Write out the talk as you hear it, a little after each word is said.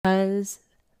was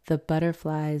the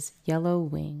butterfly's yellow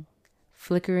wing,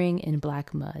 flickering in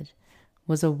black mud,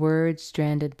 was a word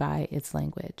stranded by its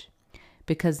language,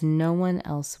 because no one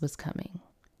else was coming,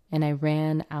 and I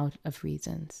ran out of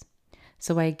reasons.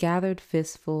 So I gathered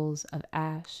fistfuls of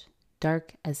ash,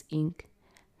 dark as ink,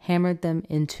 hammered them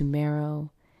into marrow,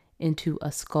 into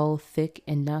a skull thick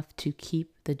enough to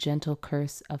keep the gentle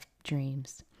curse of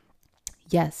dreams.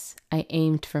 Yes, I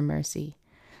aimed for mercy,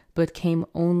 but came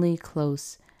only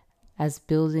close as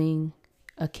building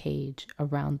a cage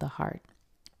around the heart.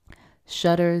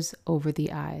 Shutters over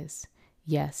the eyes.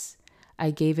 Yes, I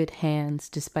gave it hands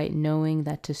despite knowing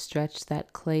that to stretch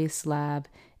that clay slab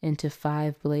into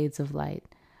 5 blades of light,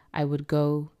 I would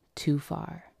go too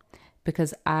far,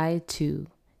 because I, too,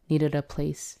 needed a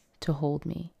place to hold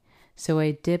me. So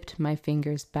I dipped my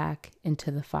fingers back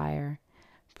into the fire,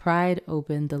 pried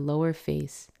open the lower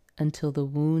face until the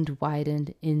wound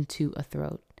widened into a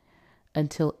throat,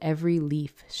 until every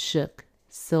leaf shook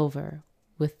silver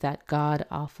with that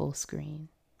god-awful scream.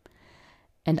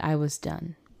 And I was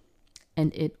done,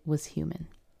 and it was human.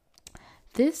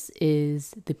 This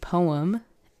is the poem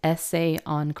Essay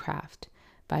on Craft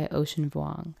by Ocean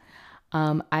Vuong.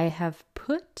 I have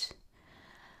put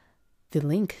the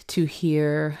link to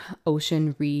hear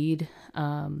Ocean read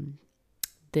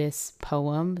this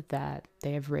poem that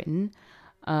they have written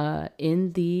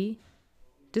in the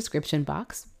description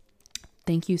box.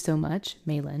 Thank you so much,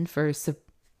 Maylin, for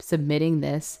submitting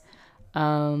this.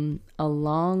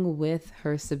 Along with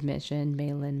her submission,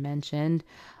 Maylin mentioned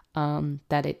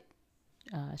that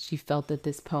she felt that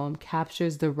this poem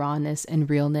captures the rawness and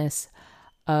realness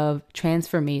of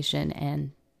transformation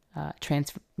and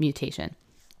transmutation,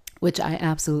 which I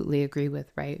absolutely agree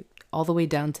with, right? All the way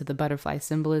down to the butterfly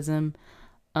symbolism,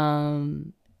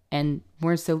 and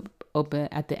more so open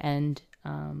at the end,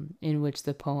 in which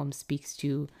the poem speaks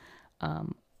to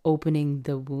opening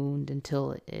the wound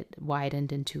until it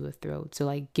widened into a throat. So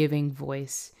like giving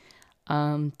voice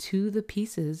to the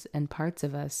pieces and parts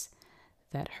of us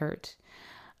that hurt.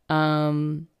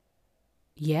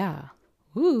 Yeah.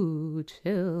 Ooh,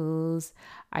 chills.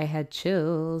 I had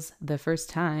chills the first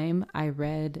time I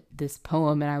read this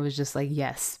poem, and I was just like,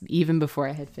 yes, even before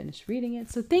I had finished reading it.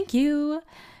 So thank you,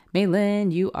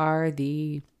 Maylin. You are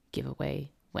the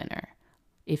giveaway winner.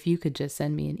 If you could just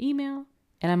send me an email,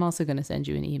 and I'm also going to send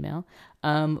you an email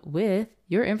with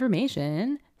your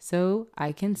information so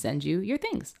I can send you your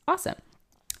things. Awesome.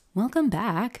 Welcome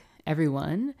back,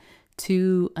 everyone,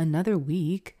 to another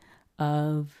week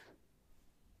of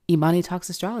Imani Talks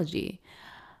Astrology.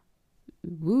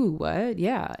 Woo, what?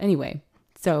 Yeah. Anyway,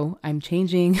 so I'm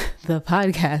changing the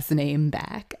podcast name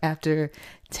back after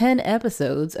 10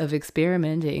 episodes of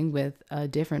experimenting with a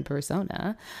different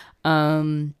persona.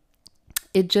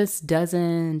 It just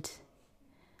doesn't,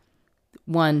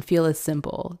 one, feel as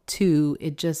simple. Two,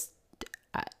 it just,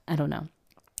 I don't know.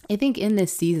 I think in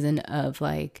this season of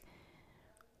like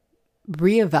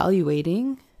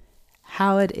reevaluating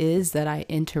how it is that I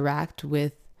interact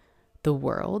with the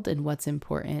world and what's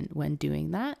important when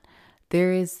doing that,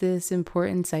 there is this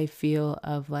importance I feel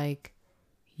of like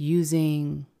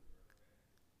using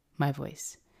my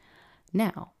voice.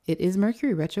 Now, it is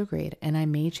Mercury retrograde and I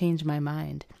may change my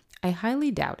mind. I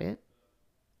highly doubt it,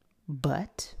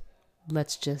 but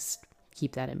let's just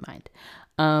keep that in mind.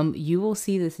 You will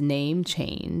see this name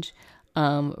change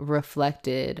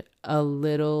reflected a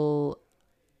little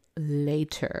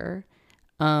later,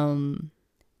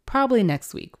 probably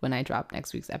next week when I drop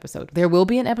next week's episode. There will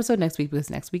be an episode next week because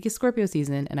next week is Scorpio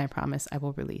season, and I promise I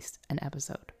will release an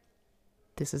episode.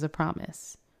 This is a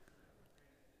promise.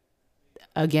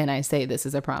 Again, I say this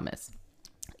is a promise,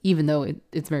 even though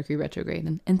it's Mercury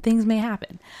retrograde and things may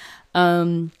happen.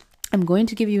 I'm going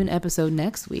to give you an episode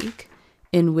next week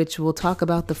in which we'll talk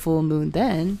about the full moon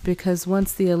then, because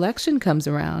once the election comes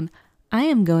around, I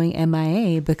am going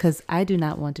MIA because I do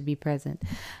not want to be present.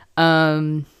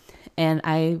 And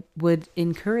I would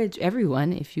encourage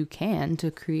everyone, if you can, to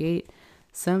create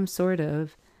some sort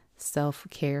of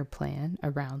self-care plan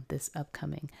around this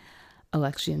upcoming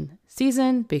election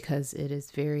season, because it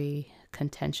is very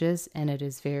contentious and it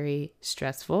is very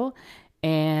stressful,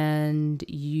 and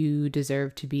you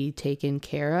deserve to be taken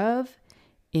care of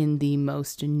in the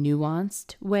most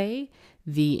nuanced way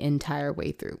the entire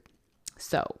way through.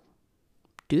 So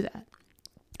do that.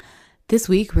 This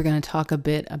week, we're going to talk a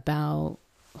bit about,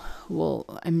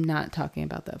 well, I'm not talking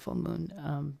about that full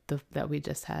moon that we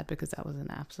just had, because that was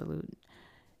an absolute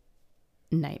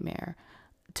nightmare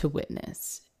to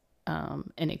witness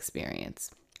and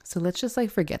experience. So let's just like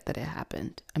forget that it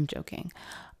happened. I'm joking.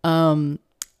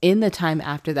 In the time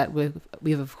after that,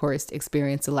 we've of course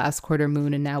experienced the last quarter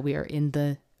moon, and now we are in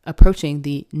the approaching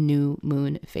the new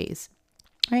moon phase,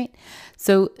 right?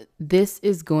 So this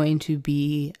is going to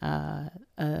be a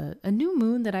new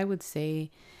moon that I would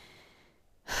say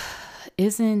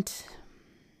isn't,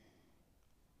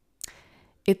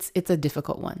 it's a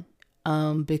difficult one,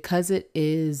 because it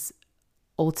is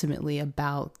ultimately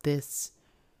about this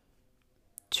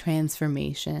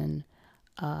transformation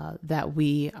that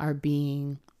we are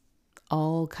being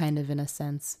all kind of, in a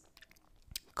sense,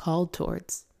 called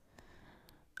towards.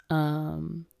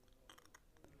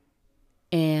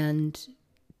 And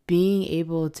being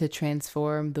able to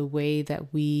transform the way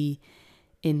that we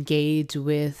engage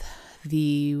with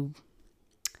the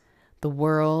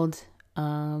world,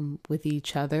 with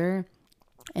each other,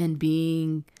 and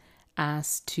being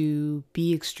asked to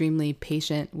be extremely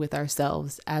patient with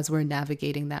ourselves as we're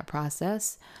navigating that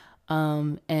process,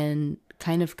 and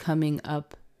kind of coming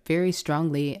up very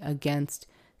strongly against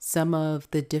some of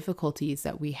the difficulties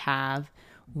that we have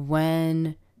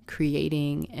when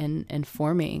creating and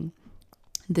forming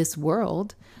this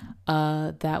world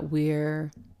that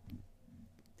we're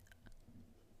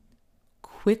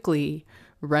quickly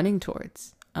running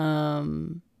towards,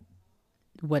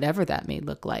 whatever that may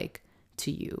look like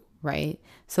to you, right?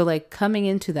 So like coming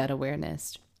into that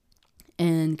awareness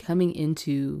and coming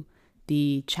into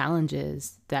the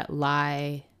challenges that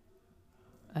lie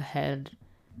ahead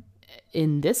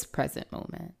in this present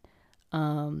moment,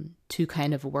 to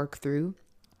kind of work through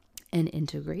and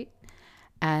integrate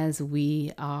as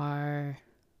we are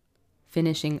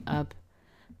finishing up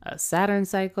a Saturn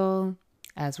cycle,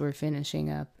 as we're finishing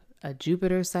up a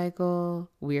Jupiter cycle.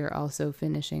 We are also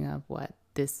finishing up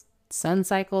this Sun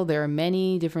cycle. There are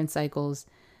many different cycles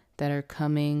that are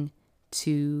coming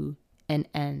to an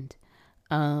end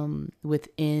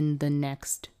within the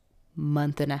next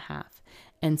month and a half.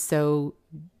 And so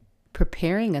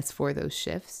preparing us for those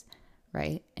shifts,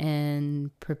 right?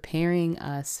 And preparing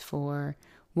us for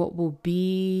what will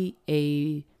be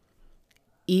a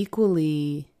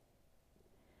equally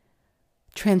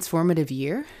transformative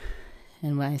year.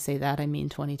 And when I say that, I mean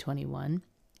 2021.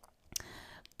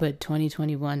 But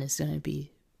 2021 is going to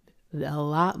be a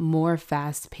lot more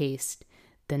fast-paced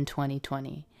than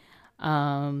 2020.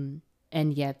 And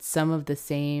yet some of the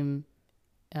same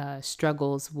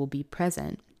struggles will be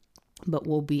present, but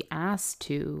we'll be asked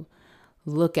to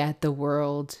look at the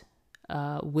world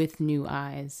with new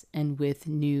eyes and with a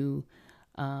new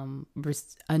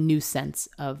sense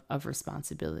of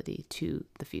responsibility to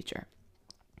the future.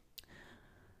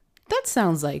 That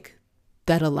sounds like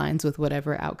that aligns with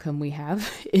whatever outcome we have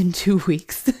in 2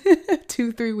 weeks.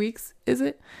 2-3 weeks, is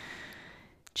it?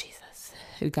 Jesus,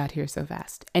 it got here so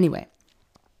fast. Anyway,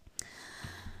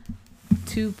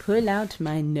 to pull out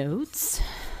my notes,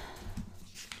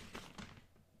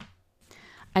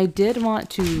 I did want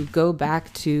to go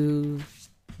back to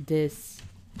this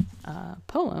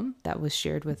poem that was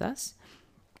shared with us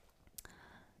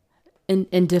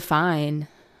and define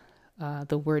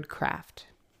the word craft,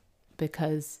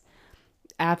 because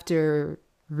after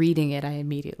reading it, I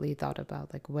immediately thought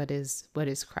about like, what is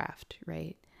craft,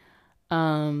 right?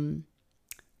 And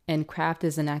craft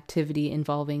is an activity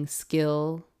involving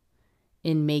skill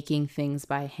in making things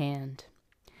by hand.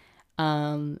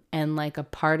 And like a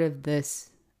part of this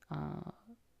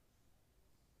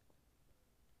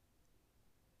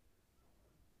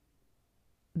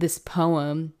this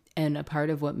poem, and a part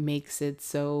of what makes it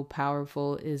so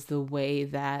powerful, is the way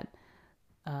that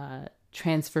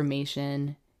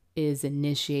transformation is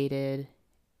initiated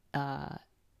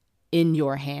in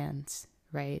your hands,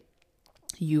 right?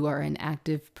 You are an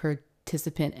active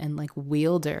participant and like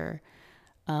welder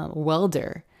of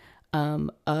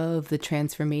the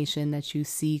transformation that you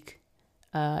seek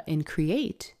and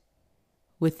create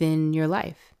within your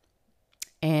life.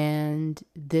 And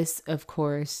this, of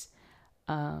course,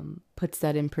 puts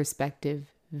that in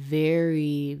perspective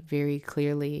very, very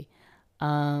clearly.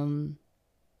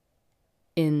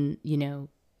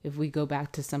 If we go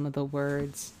back to some of the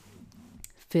words,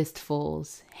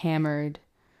 fistfuls, hammered,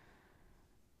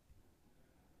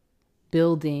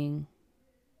 building,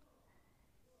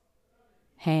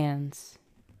 hands,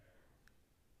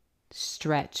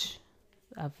 stretch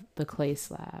of the clay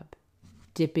slab,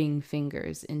 dipping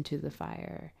fingers into the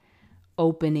fire,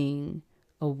 opening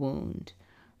a wound,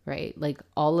 right? Like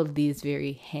all of these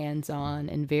very hands-on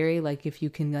and very like, if you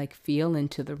can like feel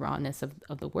into the rawness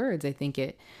of the words, I think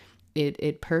it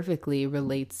perfectly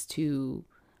relates to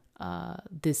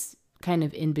this kind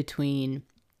of in between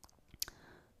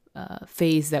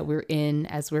phase that we're in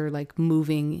as we're like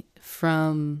moving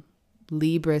from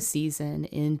Libra season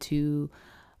into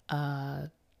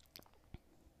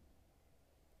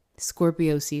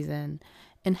Scorpio season.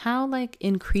 and how like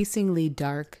increasingly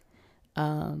dark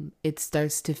it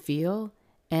starts to feel.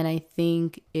 And I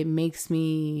think it makes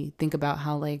me think about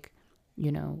how like,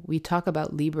 you know, we talk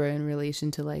about Libra in relation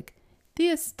to like the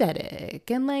aesthetic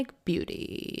and like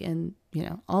beauty and, you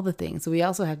know, all the things. So we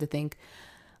also have to think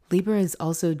Libra is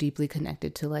also deeply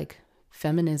connected to like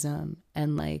feminism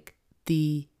and like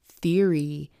the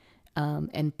theory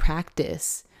and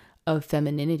practice of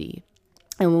femininity.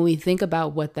 And when we think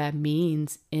about what that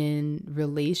means in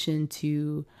relation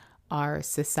to our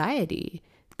society,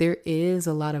 there is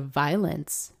a lot of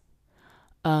violence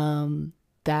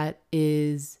that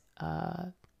is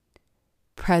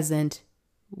present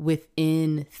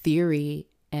within theory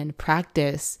and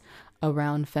practice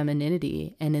around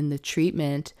femininity and in the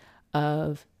treatment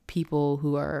of people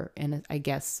who are, and I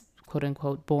guess, quote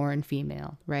unquote, born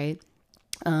female, right?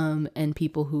 And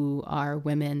people who are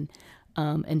women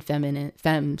and feminine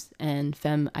femmes and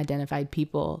femme identified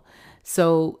people.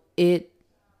 So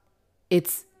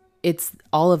it's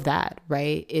all of that,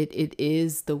 right? It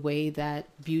is the way that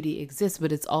beauty exists,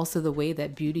 but it's also the way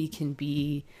that beauty can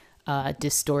be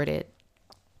distorted,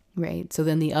 right? So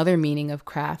then the other meaning of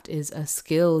craft is a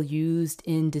skill used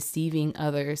in deceiving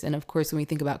others. And of course, when we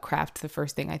think about craft, the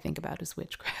first thing I think about is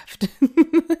witchcraft.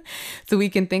 So we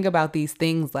can think about these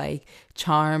things like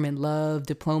charm and love,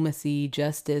 diplomacy,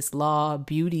 justice, law,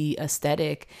 beauty,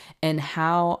 aesthetic, and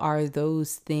how are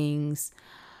those things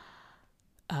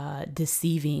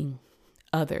deceiving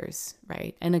others,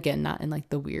 right? And again, not in like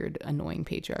the weird, annoying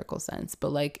patriarchal sense,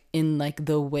 but like in like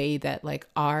the way that like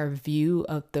our view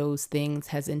of those things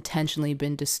has intentionally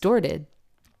been distorted.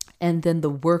 And then the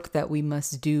work that we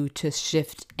must do to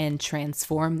shift and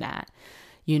transform that,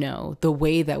 you know, the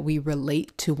way that we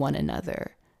relate to one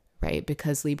another, right?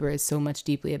 Because Libra is so much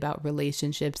deeply about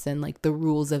relationships and like the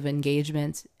rules of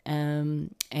engagement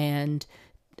and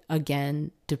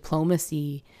again,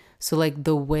 diplomacy. So like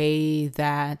the way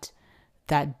that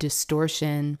that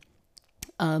distortion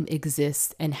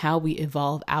exists and how we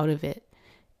evolve out of it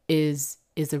is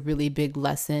a really big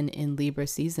lesson in Libra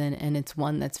season. And it's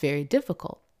one that's very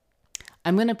difficult.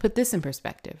 I'm going to put this in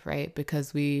perspective, right?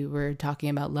 Because we were talking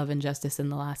about love and justice in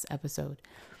the last episode.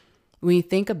 When you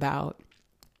think about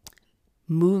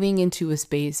moving into a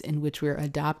space in which we're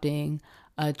adopting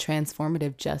a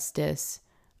transformative justice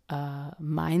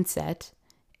mindset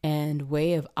and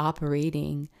way of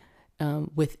operating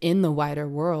within the wider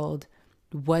world,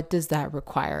 what does that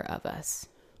require of us?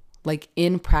 Like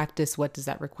in practice, what does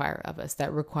that require of us?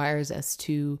 That requires us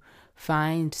to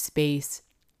find space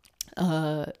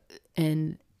and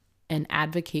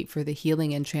advocate for the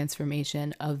healing and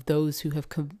transformation of those who have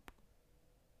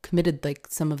committed like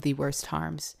some of the worst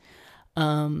harms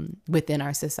within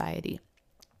our society.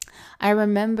 I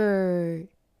remember,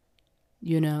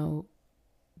 you know,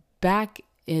 back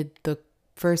in the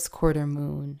first quarter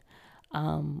moon,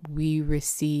 we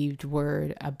received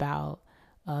word about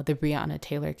the Breonna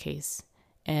Taylor case.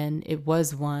 And it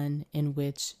was one in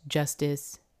which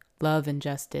justice, love and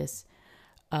justice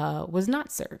was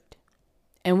not served.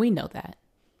 And we know that.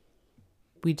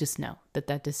 We just know that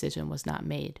that decision was not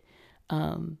made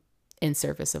in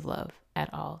service of love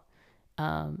at all.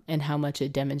 And how much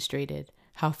it demonstrated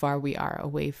how far we are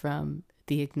away from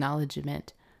the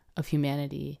acknowledgement of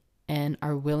humanity and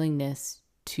our willingness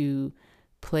to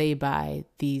play by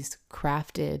these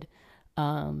crafted,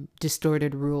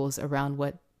 distorted rules around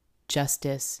what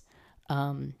justice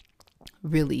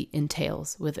really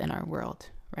entails within our world,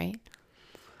 right?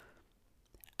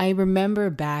 I remember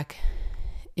back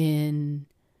in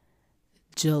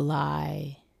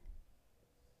July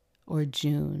or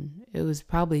June, it was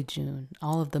probably June,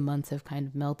 all of the months have kind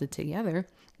of melted together,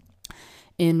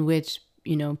 in which,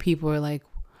 you know, people were like,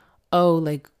 oh,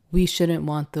 like, we shouldn't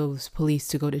want those police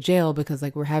to go to jail because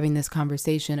like we're having this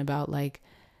conversation about like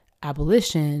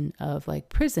abolition of like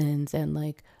prisons and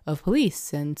like of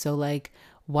police. And so like,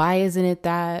 why isn't it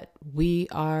that we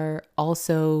are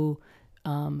also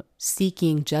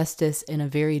seeking justice in a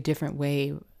very different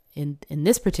way in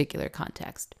this particular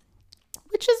context?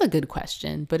 Which is a good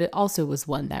question, but it also was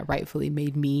one that rightfully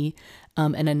made me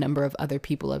and a number of other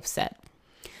people upset.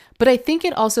 But I think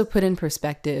it also put in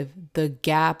perspective the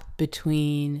gap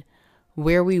between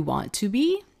where we want to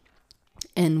be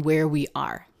and where we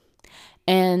are.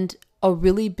 And a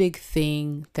really big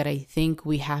thing that I think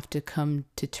we have to come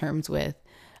to terms with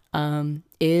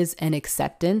is an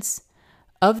acceptance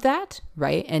of that,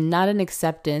 right? And not an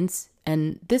acceptance.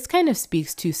 And this kind of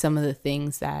speaks to some of the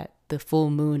things that the full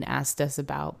moon asked us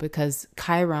about, because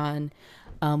Chiron,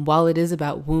 while it is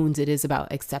about wounds, it is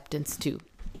about acceptance too.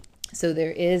 So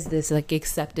there is this like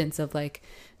acceptance of like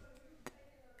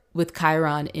with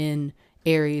Chiron in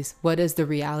Aries, what is the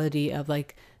reality of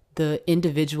like the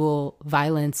individual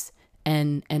violence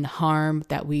and harm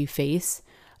that we face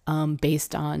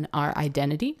based on our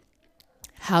identity?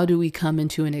 How do we come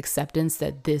into an acceptance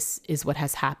that this is what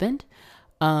has happened,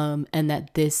 and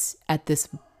that this at this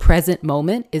present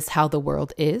moment is how the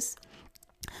world is?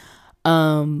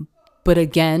 But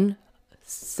again,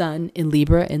 Sun in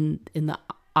Libra in the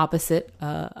opposite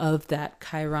of that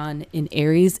Chiron in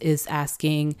Aries is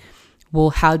asking, well,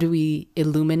 how do we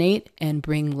illuminate and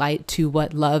bring light to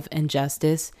what love and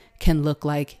justice can look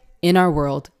like in our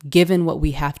world, given what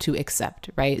we have to accept,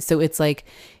 right? So it's like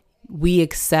we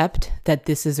accept that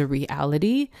this is a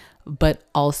reality, but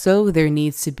also there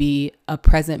needs to be a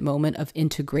present moment of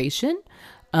integration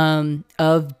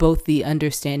of both the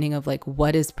understanding of like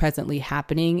what is presently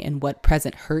happening and what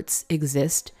present hurts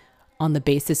exist on the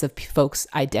basis of folks'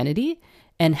 identity,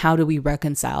 and how do we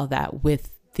reconcile that with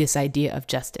this idea of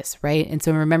justice, right? And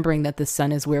so remembering that the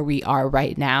sun is where we are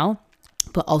right now,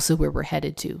 but also where we're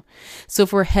headed to. So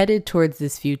if we're headed towards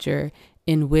this future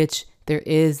in which there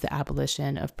is the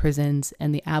abolition of prisons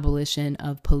and the abolition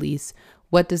of police,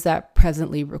 what does that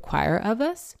presently require of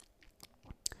us?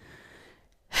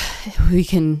 We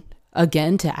can,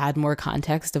 again, to add more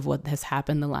context of what has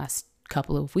happened the last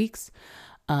couple of weeks,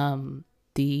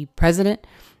 the president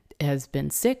has been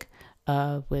sick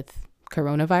with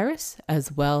coronavirus,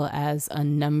 as well as a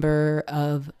number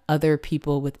of other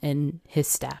people within his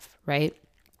staff, right?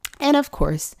 And of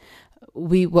course,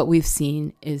 what we've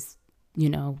seen is,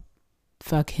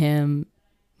 fuck him.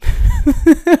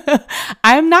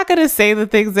 I'm not going to say the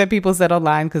things that people said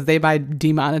online because they might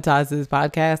demonetize this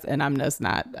podcast, and I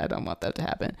don't want that to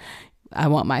happen. I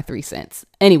want my 3 cents.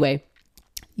 Anyway,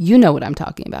 you know what I'm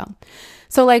talking about.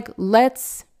 So like,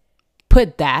 let's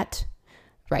put that,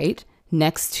 right,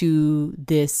 next to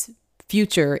this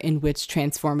future in which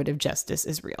transformative justice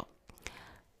is real.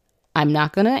 I'm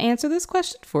not going to answer this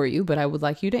question for you, but I would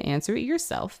like you to answer it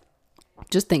yourself.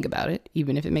 Just think about it,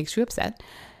 even if it makes you upset.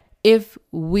 If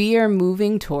we are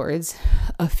moving towards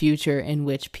a future in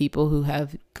which people who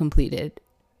have completed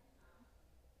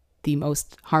the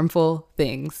most harmful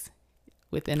things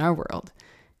within our world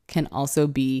can also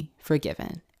be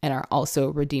forgiven and are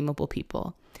also redeemable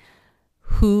people,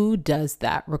 who does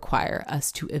that require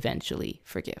us to eventually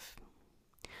forgive?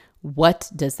 What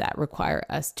does that require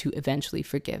us to eventually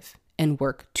forgive and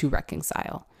work to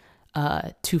reconcile,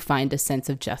 to find a sense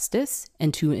of justice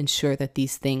and to ensure that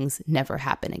these things never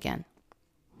happen again?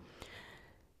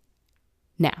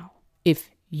 Now,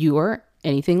 if you are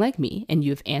anything like me and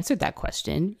you've answered that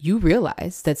question, you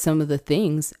realize that some of the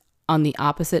things on the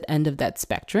opposite end of that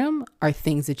spectrum are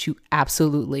things that you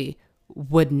absolutely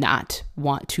would not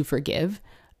want to forgive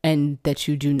and that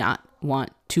you do not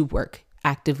want to work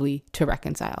actively to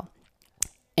reconcile.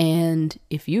 And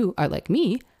if you are like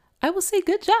me, I will say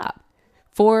good job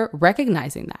for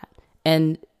recognizing that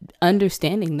and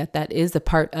understanding that that is a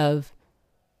part of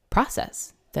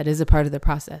process. That is a part of the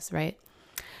process, right?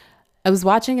 I was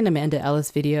watching an Amanda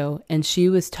Ellis video and she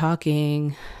was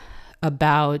talking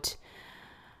about,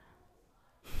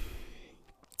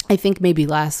 I think maybe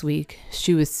last week,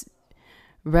 she was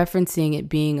referencing it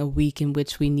being a week in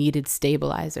which we needed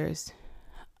stabilizers.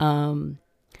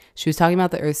 She was talking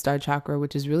about the Earth Star Chakra,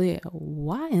 which is really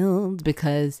wild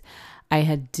because I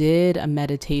had did a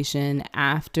meditation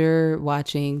after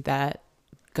watching that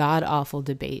god awful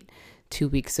debate 2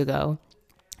 weeks ago.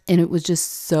 And it was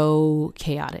just so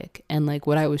chaotic. And like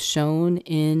what I was shown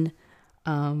in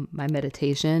my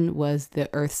meditation was the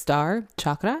Earth Star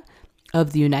Chakra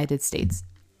of the United States.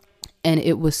 And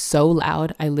it was so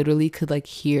loud. I literally could like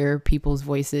hear people's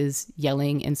voices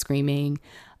yelling and screaming.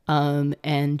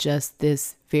 And just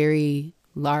this very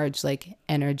large, like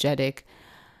energetic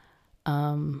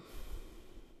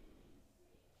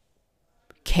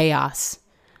chaos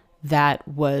that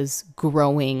was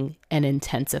growing and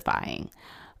intensifying.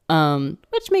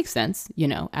 Which makes sense,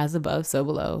 as above, so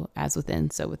below, as within,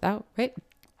 so without, right?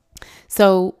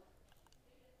 So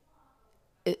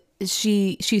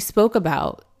she spoke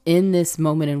about, in this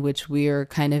moment in which we are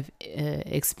kind of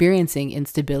experiencing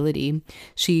instability,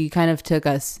 she kind of took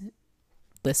us,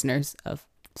 listeners of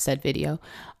said video,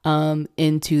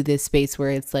 into this space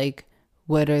where it's like,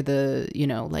 what are the,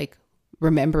 like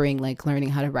remembering, like learning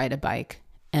how to ride a bike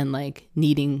and like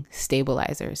needing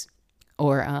stabilizers.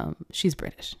 Or she's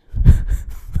British.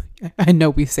 I know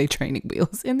we say training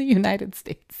wheels in the United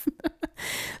States.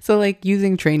 So like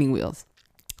using training wheels.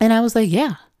 And I was like,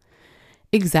 yeah,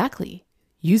 exactly.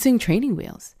 Using training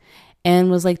wheels.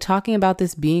 And was like talking about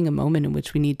this being a moment in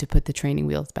which we need to put the training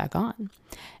wheels back on.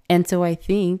 And so I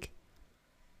think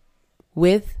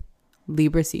with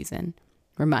Libra season,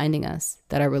 reminding us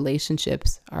that our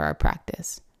relationships are our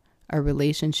practice. Our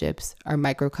relationships are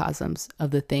microcosms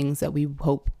of the things that we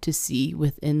hope to see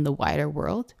within the wider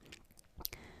world.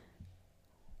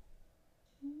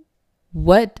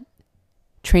 What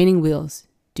training wheels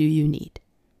do you need?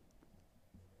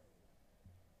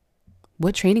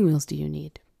 What training wheels do you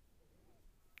need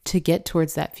to get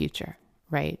towards that future,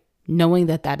 right? Knowing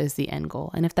that that is the end goal.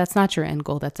 And if that's not your end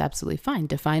goal, that's absolutely fine.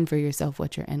 Define for yourself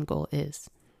what your end goal is.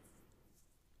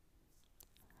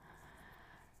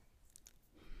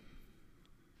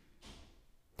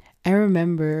 I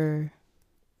remember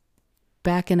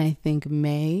back in, I think,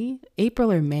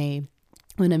 April or May,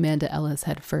 when Amanda Ellis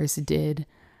had first did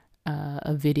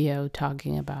a video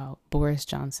talking about Boris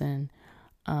Johnson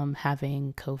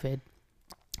having COVID.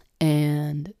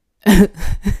 And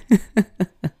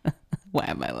why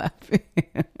am I laughing?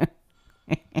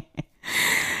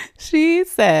 She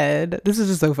said, this is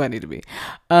just so funny to me.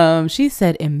 She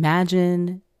said,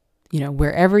 imagine,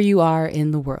 wherever you are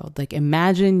in the world, like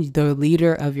imagine the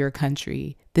leader of your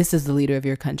country. This is the leader of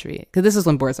your country. Because this is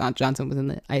when Boris Johnson was in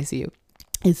the ICU.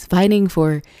 Is fighting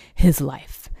for his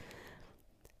life.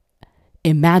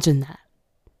 Imagine that.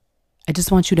 I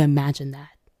just want you to imagine that.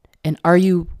 And are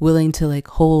you willing to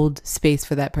hold space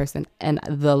for that person? And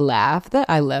the laugh that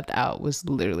I left out was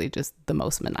literally just the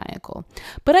most maniacal.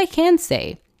 But I can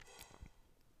say,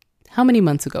 how many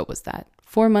months ago was that?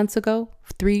 4 months ago?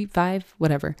 3, 5,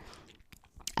 whatever.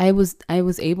 I was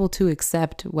able to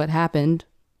accept what happened,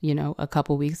 a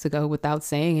couple weeks ago without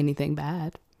saying anything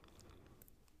bad.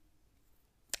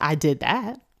 I did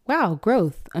that. Wow,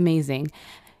 growth. Amazing.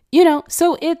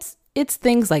 So it's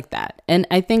things like that. And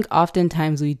I think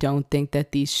oftentimes we don't think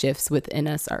that these shifts within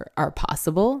us are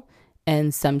possible.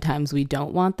 And sometimes we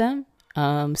don't want them.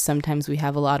 Sometimes we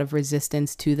have a lot of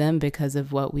resistance to them because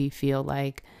of what we feel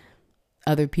like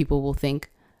other people will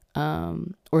think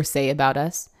or say about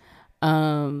us.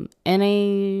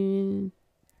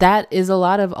 That is a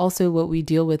lot of also what we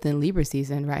deal with in Libra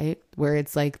season, right? Where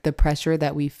it's like the pressure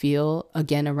that we feel,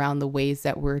 again, around the ways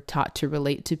that we're taught to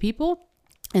relate to people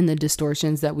and the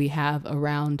distortions that we have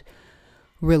around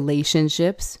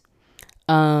relationships,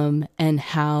 and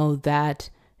how that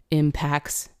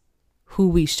impacts who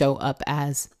we show up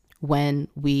as when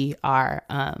we are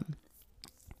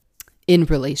in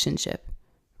relationship,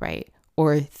 right?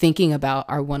 Or thinking about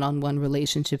our one-on-one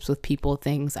relationships with people,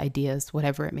 things, ideas,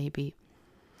 whatever it may be.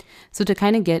 So to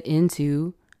kind of get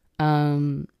into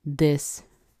some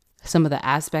of the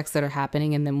aspects that are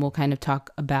happening, and then we'll kind of talk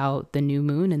about the new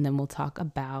moon, and then we'll talk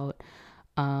about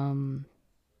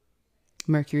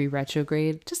Mercury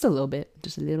retrograde, just a little bit.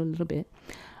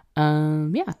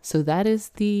 So that is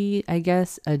the, I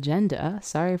guess, agenda.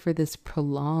 Sorry for this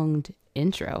prolonged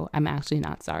intro. I'm actually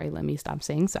not sorry. Let me stop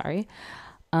saying sorry.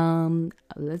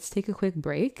 Let's take a quick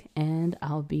break and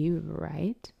I'll be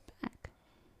right back.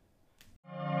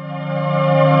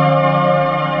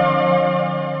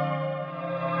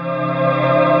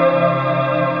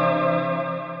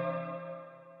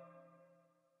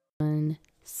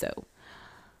 So,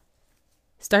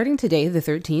 starting today, the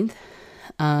 13th,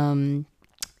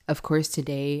 of course,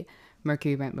 today,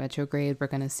 Mercury went retrograde. We're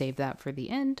going to save that for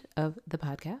the end of the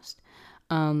podcast.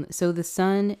 So the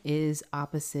sun is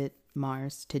opposite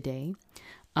Mars today.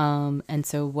 And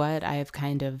so what I have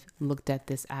kind of looked at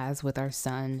this as with our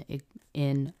sun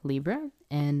in Libra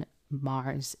and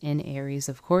Mars in Aries,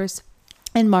 of course,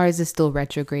 and Mars is still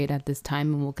retrograde at this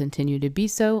time and will continue to be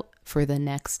so for the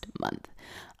next month.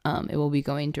 It will be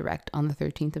going direct on the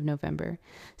 13th of November.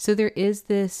 So there is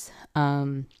this,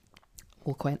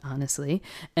 quite honestly,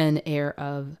 an air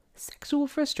of sexual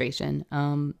frustration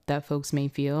that folks may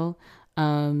feel,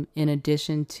 in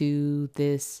addition to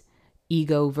this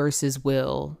ego versus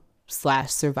will /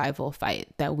 survival fight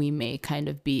that we may kind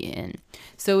of be in.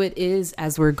 So it is,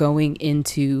 as we're going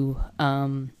into,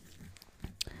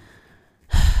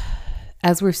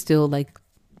 as we're still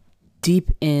deep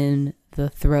in the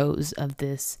throes of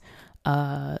this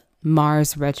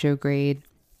Mars retrograde,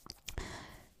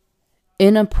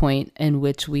 in a point in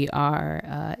which we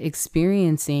are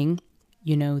experiencing,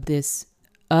 this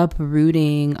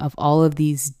uprooting of all of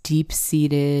these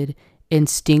deep-seated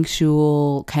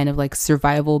instinctual kind of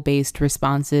survival-based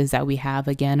responses that we have,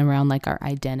 again, around our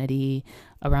identity,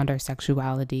 around our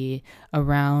sexuality,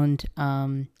 around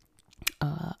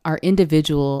our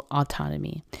individual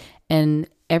autonomy. And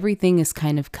everything is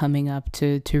kind of coming up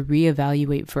to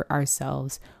reevaluate for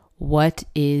ourselves what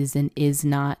is and is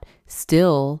not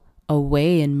still a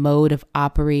way and mode of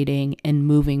operating and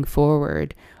moving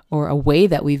forward, or a way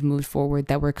that we've moved forward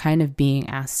that we're kind of being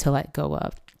asked to let go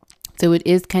of. So it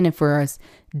is kind of for us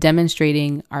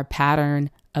demonstrating our pattern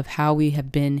of how we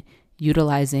have been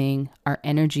utilizing our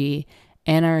energy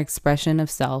and our expression of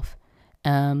self,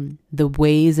 the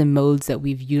ways and modes that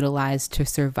we've utilized to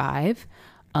survive,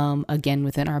 again,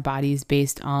 within our bodies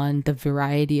based on the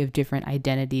variety of different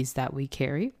identities that we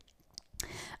carry.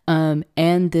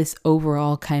 And this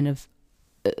overall kind of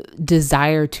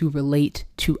desire to relate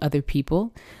to other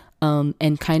people,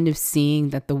 and kind of seeing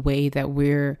that the way that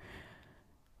we're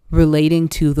relating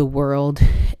to the world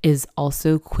is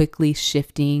also quickly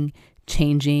shifting,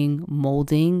 changing,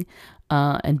 molding,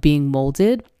 and being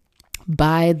molded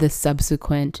by the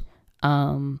subsequent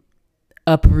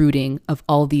uprooting of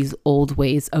all these old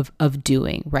ways of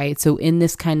doing, right? So in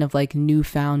this kind of like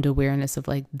newfound awareness of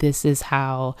like, this is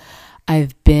how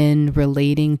I've been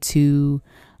relating to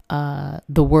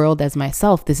the world as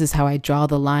myself. This is how I draw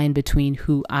the line between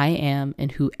who I am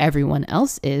and who everyone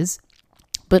else is.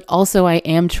 But also I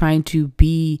am trying to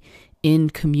be in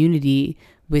community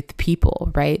with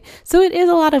people, right? So it is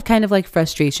a lot of kind of like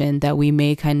frustration that we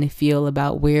may kind of feel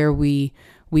about where we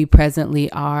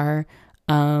presently are,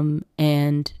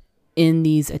 and in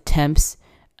these attempts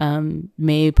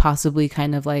may possibly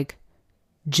kind of like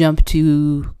jump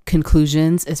to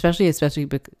conclusions, especially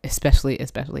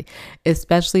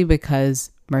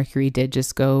because Mercury did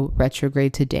just go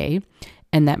retrograde today,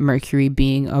 and that Mercury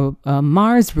being a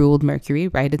Mars ruled Mercury,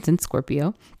 right? It's in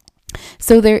Scorpio.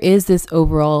 So there is this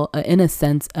overall, in a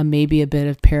sense, maybe a bit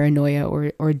of paranoia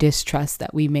or distrust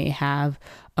that we may have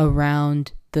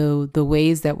around the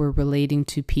ways that we're relating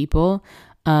to people,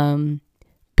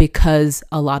 because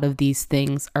a lot of these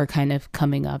things are kind of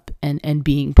coming up and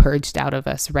being purged out of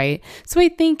us, right? So I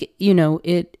think,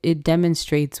 it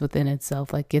demonstrates within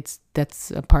itself, like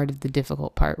that's a part of the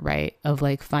difficult part, right? Of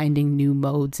like finding new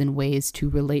modes and ways to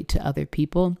relate to other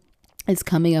people. It's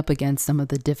coming up against some of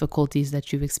the difficulties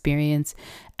that you've experienced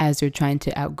as you're trying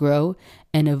to outgrow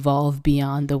and evolve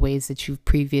beyond the ways that you've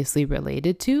previously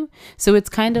related to. So it's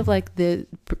kind of like the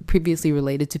previously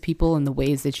related to people and the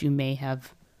ways that you may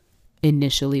have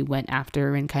initially went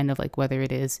after, and kind of like whether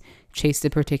it is chased a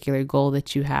particular goal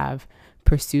that you have,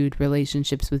 pursued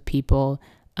relationships with people,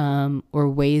 or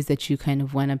ways that you kind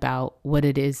of went about what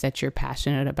it is that you're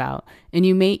passionate about. And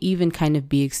you may even kind of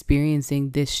be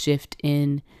experiencing this shift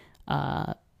in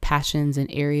passions and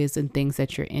areas and things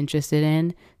that you're interested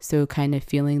in. So kind of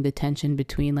feeling the tension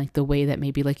between like the way that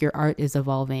maybe like your art is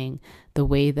evolving, the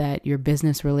way that your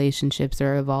business relationships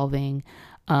are evolving,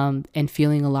 and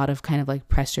feeling a lot of kind of like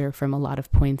pressure from a lot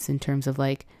of points in terms of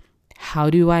like, how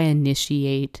do I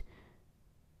initiate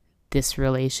this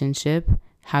relationship?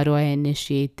 How do I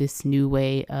initiate this new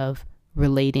way of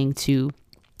relating to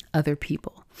other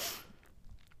people?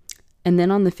 And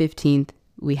then on the 15th,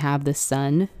 we have the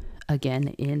sun again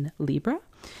in Libra,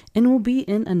 and will be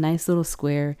in a nice little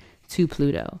square to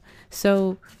Pluto.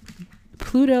 So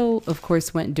Pluto, of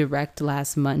course, went direct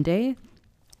last Monday.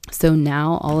 So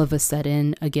now all of a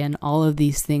sudden, again, all of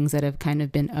these things that have kind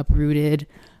of been uprooted,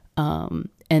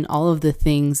 and all of the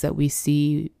things that we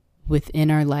see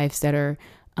within our lives that are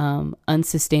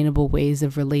unsustainable ways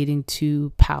of relating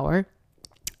to power,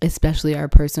 especially our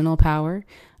personal power,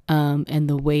 and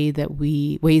the ways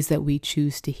that we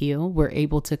choose to heal, we're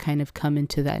able to kind of come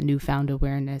into that newfound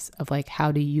awareness of like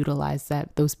how to utilize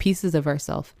those pieces of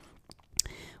ourselves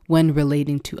when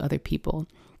relating to other people.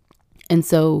 And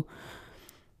so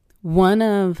one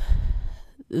of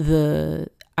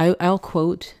I'll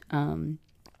quote,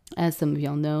 as some of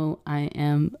y'all know, I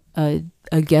am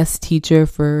a guest teacher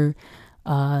for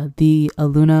the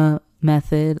Aluna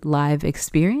Method live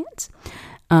experience.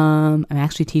 I'm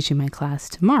actually teaching my class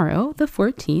tomorrow, the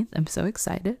 14th. I'm so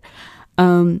excited.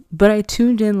 But I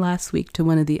tuned in last week to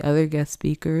one of the other guest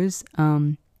speakers,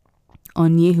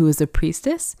 Onye, who is a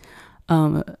priestess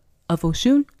of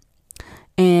Oshun.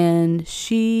 And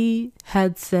she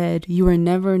had said, you are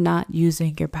never not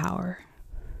using your power.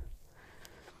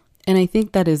 And I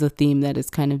think that is a theme that has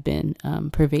kind of been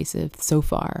pervasive so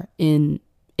far in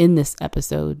this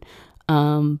episode.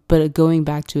 But going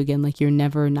back to, again, like, you're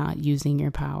never not using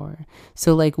your power.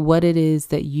 So like what it is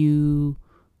that you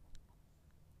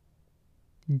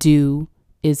do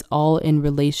is all in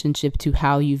relationship to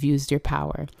how you've used your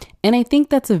power. And I think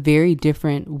that's a very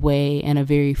different way and a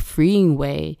very freeing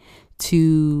way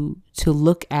to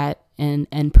look at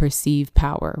and perceive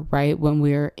power, right? When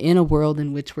we're in a world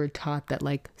in which we're taught that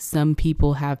like some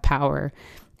people have power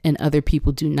and other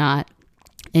people do not.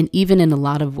 And even in a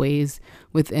lot of ways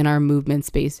within our movement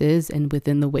spaces and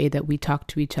within the way that we talk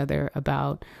to each other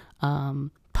about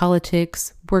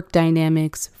politics, work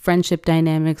dynamics, friendship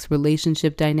dynamics,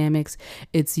 relationship dynamics,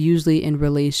 it's usually in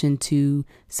relation to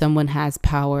someone has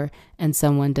power and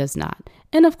someone does not.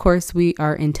 And of course, we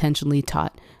are intentionally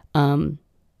taught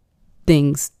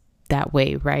things that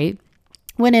way, right?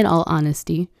 When in all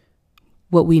honesty,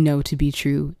 what we know to be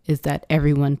true is that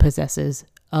everyone possesses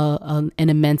an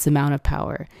immense amount of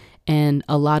power. And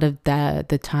a lot of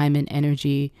the time and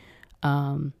energy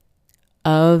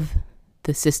of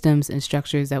the systems and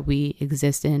structures that we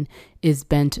exist in is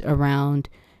bent around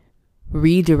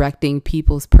redirecting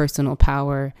people's personal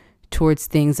power towards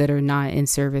things that are not in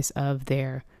service of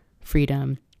their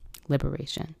freedom,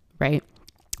 liberation, right?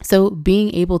 So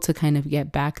being able to kind of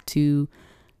get back to,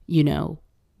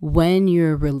 when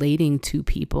you're relating to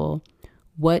people,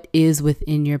 what is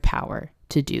within your power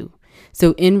to do?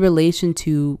 So in relation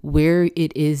to where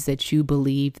it is that you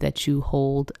believe that you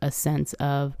hold a sense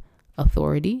of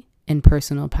authority and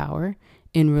personal power,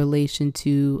 in relation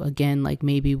to, again, like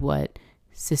maybe what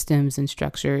systems and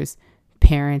structures,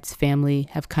 parents, family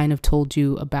have kind of told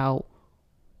you about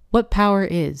what power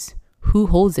is, who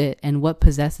holds it, and what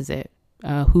possesses it,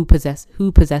 who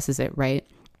possesses it, right?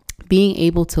 Being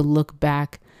able to look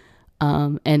back,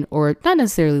 or not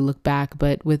necessarily look back,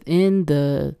 but within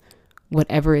the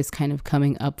whatever is kind of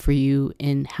coming up for you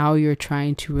in how you're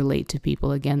trying to relate to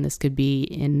people. Again, this could be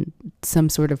in some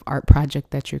sort of art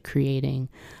project that you're creating,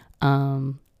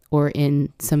 or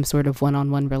in some sort of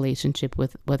one-on-one relationship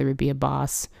with, whether it be a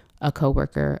boss, a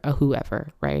coworker, a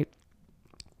whoever, right?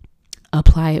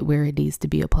 Apply it where it needs to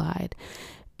be applied.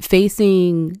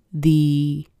 Facing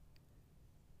the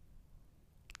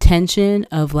tension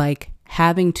of like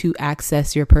having to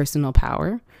access your personal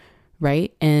power,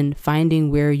 right? And finding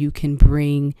where you can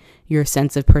bring your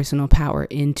sense of personal power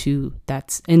into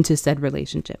said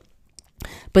relationship.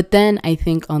 But then I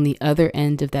think on the other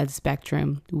end of that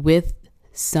spectrum with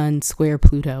Sun square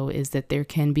Pluto is that there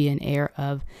can be an air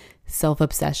of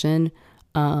self-obsession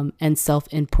and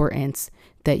self-importance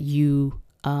that you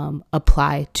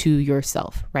apply to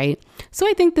yourself, right? So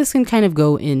I think this can kind of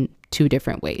go in two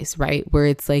different ways, right? Where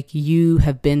it's like you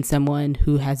have been someone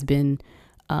who has been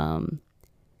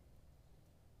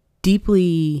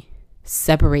deeply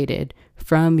separated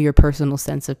from your personal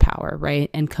sense of power, right?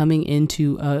 And coming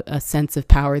into a sense of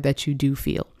power that you do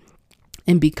feel.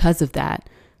 And because of that,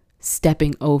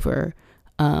 stepping over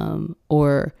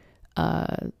or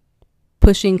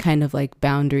pushing kind of like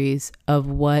boundaries of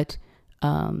what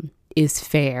is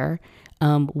fair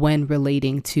when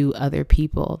relating to other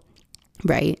people,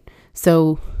 right?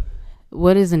 So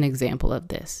what is an example of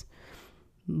this?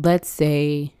 Let's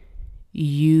say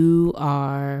you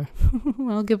are,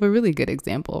 I'll give a really good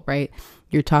example, right?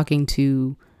 You're talking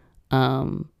to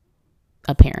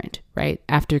a parent, right?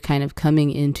 After kind of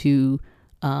coming into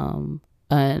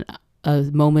a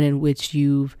moment in which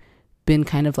you've been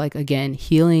kind of like, again,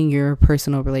 healing your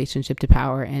personal relationship to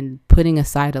power and putting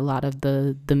aside a lot of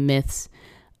the myths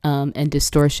and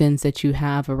distortions that you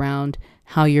have around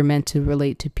how you're meant to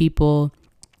relate to people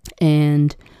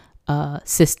and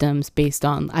systems based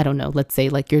on, I don't know, let's say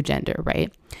like your gender,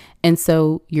 right? And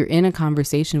so you're in a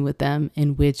conversation with them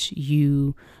in which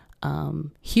you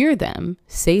hear them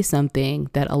say something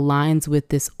that aligns with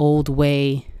this old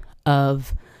way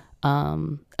of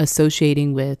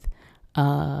associating with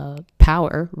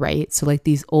power, right? So like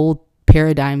these old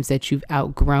paradigms that you've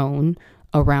outgrown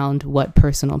around what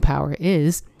personal power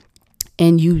is,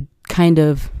 and you kind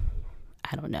of,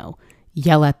 I don't know,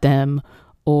 yell at them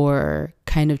or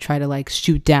kind of try to like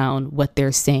shoot down what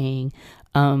they're saying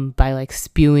by like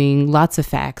spewing lots of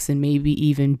facts and maybe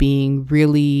even being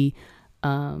really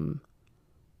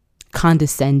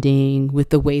condescending with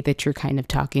the way that you're kind of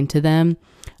talking to them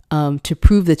to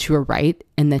prove that you are right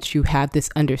and that you have this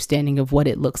understanding of what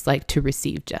it looks like to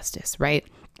receive justice, right?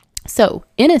 So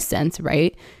in a sense,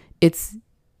 right, it's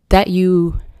that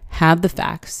you have the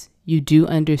facts, you do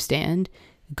understand.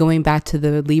 Going back to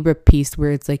the Libra piece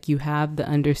where it's like you have the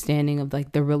understanding of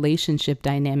like the relationship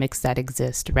dynamics that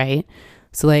exist, right?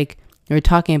 So like we're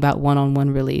talking about one-on-one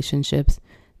relationships.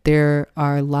 There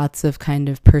are lots of kind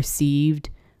of perceived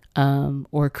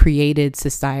or created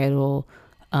societal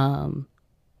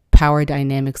power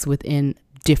dynamics within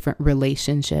different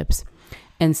relationships.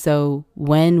 And so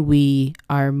when we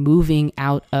are moving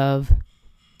out of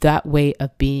that way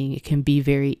of being, it can be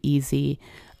very easy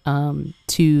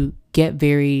to get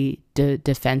very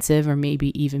defensive or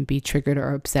maybe even be triggered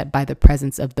or upset by the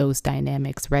presence of those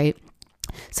dynamics, right?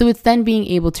 So it's then being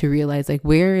able to realize like,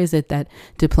 where is it that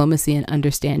diplomacy and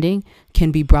understanding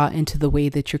can be brought into the way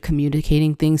that you're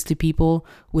communicating things to people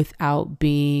without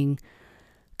being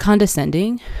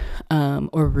condescending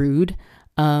or rude,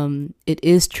 It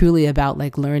is truly about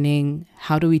like learning,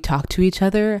 how do we talk to each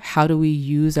other? How do we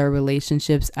use our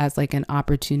relationships as like an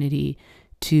opportunity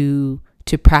to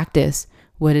practice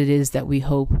what it is that we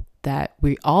hope that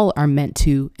we all are meant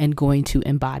to and going to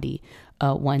embody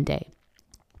one day.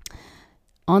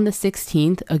 On the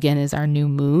 16th, again, is our new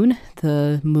moon.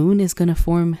 The moon is going to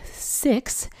form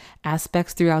 6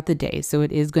 aspects throughout the day. So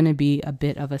it is going to be a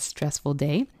bit of a stressful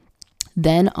day.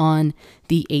 Then on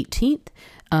the 18th,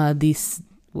 this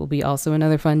will be also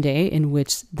another fun day in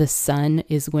which the sun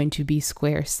is going to be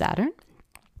square Saturn.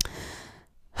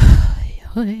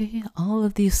 All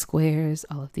of these squares.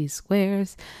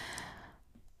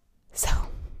 So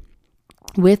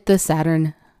with the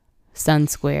Saturn Sun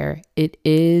square, it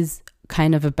is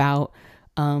kind of about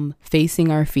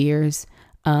facing our fears,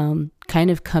 kind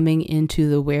of coming into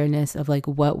the awareness of like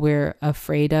what we're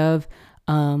afraid of,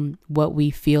 what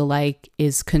we feel like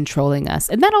is controlling us.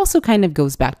 And that also kind of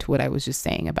goes back to what I was just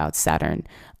saying about Saturn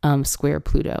square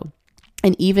Pluto.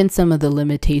 And even some of the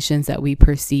limitations that we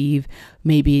perceive,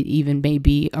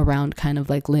 maybe around kind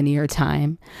of like linear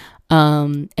time,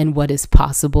 and what is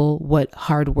possible, what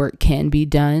hard work can be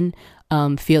done,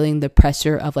 feeling the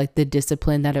pressure of like the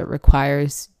discipline that it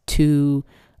requires to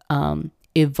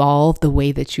evolve the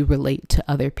way that you relate to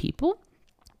other people.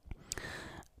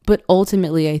 But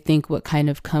ultimately, I think what kind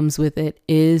of comes with it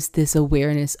is this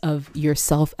awareness of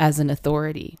yourself as an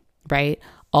authority, right?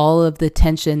 All of the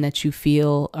tension that you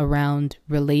feel around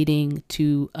relating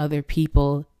to other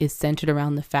people is centered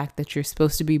around the fact that you're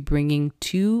supposed to be bringing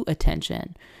to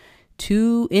attention,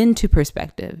 into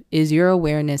perspective, is your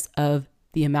awareness of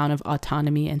the amount of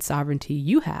autonomy and sovereignty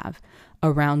you have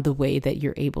around the way that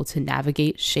you're able to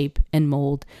navigate, shape, and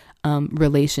mold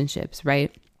relationships,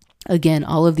 right? Again,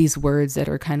 all of these words that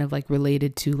are kind of like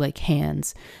related to like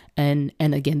hands and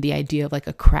again, the idea of like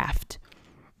a craft.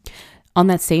 On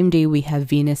that same day, we have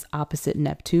Venus opposite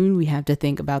Neptune. We have to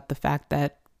think about the fact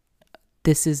that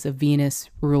this is a Venus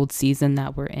ruled season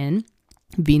that we're in.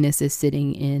 Venus is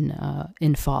sitting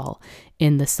in fall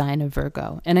in the sign of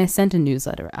Virgo. And I sent a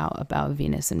newsletter out about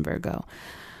Venus and Virgo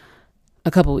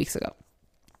a couple weeks ago,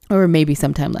 or maybe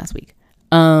sometime last week.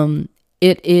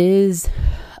 It is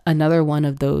another one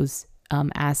of those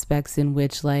aspects in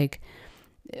which like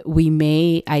we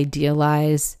may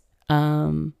idealize,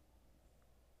 our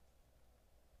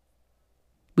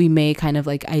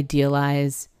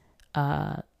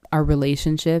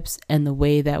relationships and the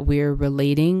way that we're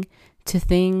relating to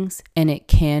things. And it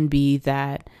can be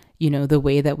that, the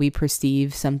way that we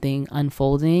perceive something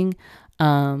unfolding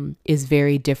is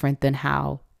very different than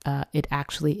how it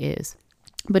actually is.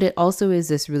 But it also is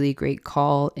this really great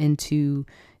call into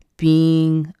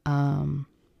being,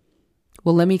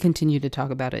 let me continue to talk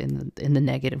about it in the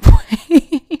negative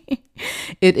way.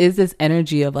 It is this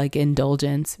energy of like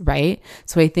indulgence, right?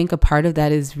 So I think a part of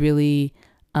that is really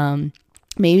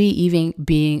maybe even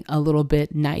being a little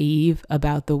bit naive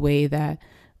about the way that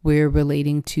we're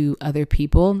relating to other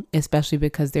people, especially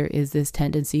because there is this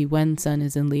tendency when Sun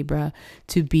is in Libra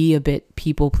to be a bit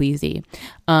people pleasy.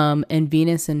 And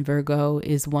Venus in Virgo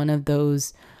is one of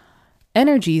those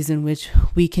energies in which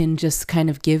we can just kind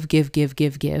of give.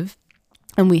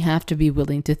 And we have to be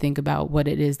willing to think about what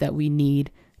it is that we need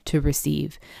to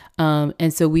receive.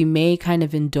 And so we may kind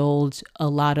of indulge a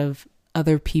lot of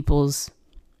other people's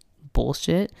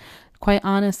bullshit, quite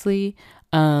honestly,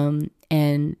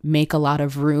 and make a lot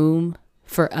of room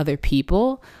for other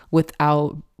people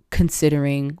without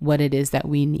considering what it is that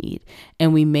we need.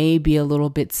 And we may be a little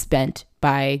bit spent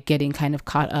by getting kind of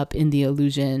caught up in the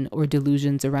illusion or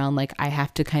delusions around like, I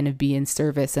have to kind of be in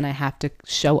service and I have to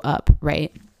show up,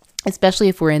 right? Especially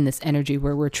if we're in this energy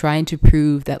where we're trying to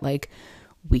prove that like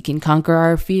we can conquer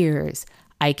our fears.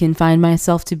 I can find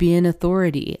myself to be an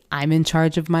authority. I'm in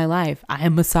charge of my life. I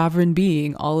am a sovereign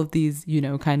being. All of these,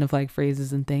 kind of like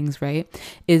phrases and things, right?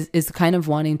 Is kind of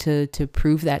wanting to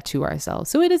prove that to ourselves.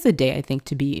 So it is a day, I think,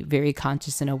 to be very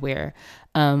conscious and aware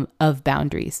of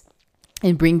boundaries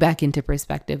and bring back into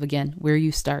perspective, again, where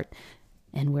you start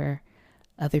and where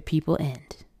other people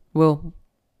end. Well,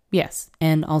 yes.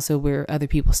 And also where other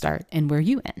people start and where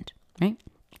you end, right?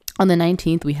 On the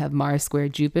 19th, we have Mars square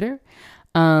Jupiter,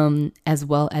 as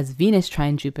well as Venus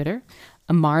trine Jupiter.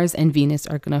 Mars and Venus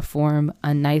are going to form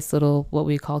a nice little, what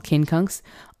we call quincunx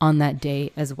on that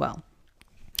day as well.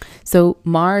 So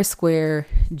Mars square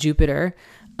Jupiter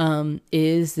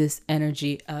is this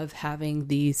energy of having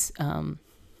these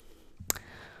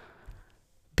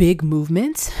big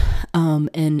movements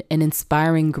and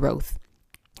inspiring growth.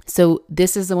 So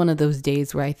this is one of those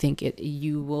days where I think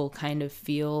you will kind of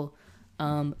feel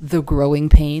the growing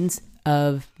pains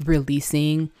of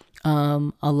releasing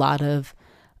a lot of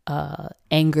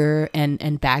anger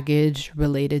and baggage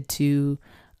related to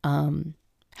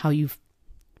how you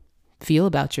feel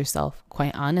about yourself,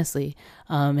 quite honestly,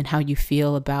 and how you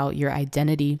feel about your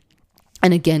identity.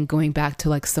 And again, going back to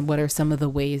like what are some of the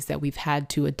ways that we've had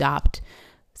to adopt,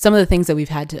 some of the things that we've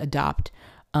had to adopt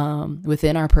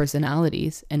within our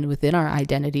personalities and within our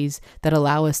identities that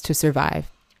allow us to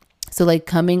survive. So like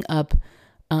coming up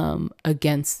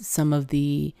against some of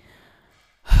the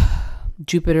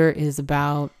Jupiter is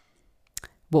about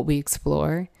what we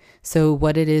explore. So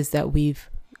what it is that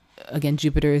again,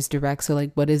 Jupiter is direct. So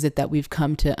like, what is it that we've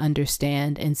come to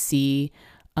understand and see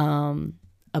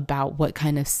about what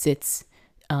kind of sits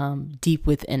deep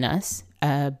within us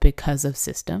because of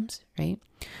systems, right?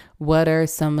 What are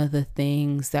some of the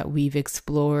things that we've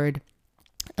explored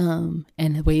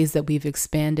and ways that we've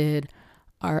expanded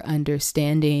our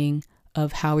understanding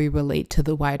of how we relate to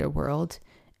the wider world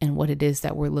and what it is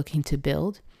that we're looking to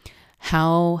build?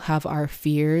 How have our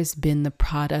fears been the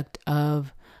product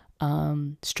of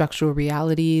structural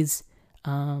realities,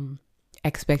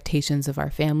 expectations of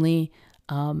our family,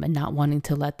 and not wanting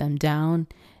to let them down?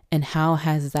 And how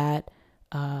has that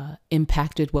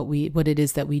impacted what it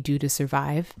is that we do to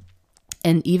survive?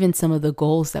 And even some of the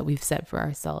goals that we've set for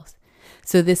ourselves.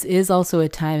 So this is also a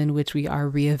time in which we are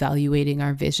reevaluating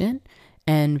our vision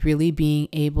and really being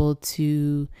able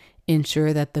to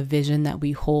ensure that the vision that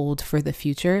we hold for the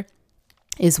future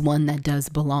is one that does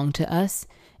belong to us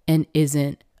and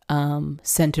isn't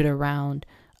centered around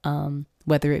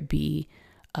whether it be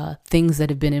things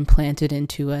that have been implanted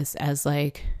into us as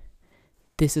like,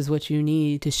 this is what you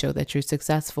need to show that you're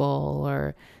successful,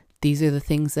 or these are the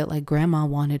things that like grandma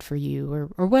wanted for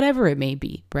you, or whatever it may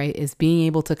be, right? Is being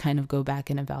able to kind of go back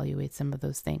and evaluate some of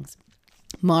those things.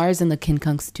 Mars and the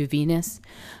quincunx to Venus,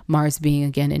 Mars being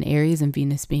again in Aries and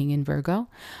Venus being in Virgo.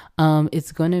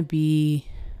 It's going to be,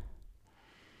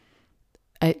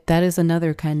 that is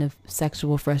another kind of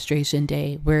sexual frustration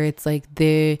day where it's like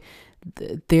there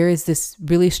is this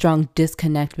really strong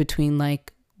disconnect between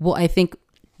like, well, I think,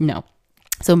 no.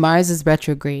 So Mars is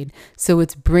retrograde. So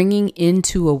it's bringing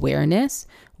into awareness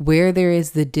where there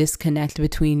is the disconnect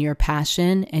between your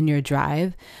passion and your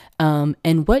drive,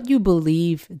 and what you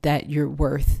believe that you're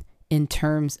worth in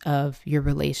terms of your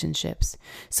relationships.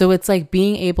 So it's like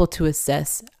being able to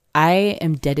assess, I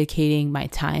am dedicating my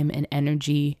time and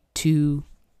energy to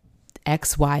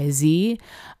XYZ.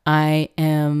 I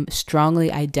am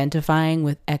strongly identifying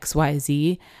with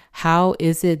XYZ. How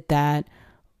is it that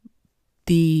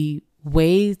the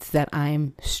ways that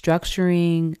I'm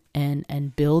structuring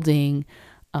and building,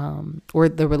 or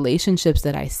the relationships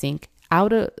that I seek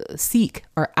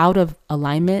are out of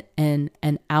alignment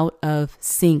and out of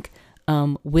sync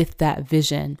with that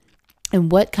vision?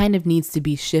 And what kind of needs to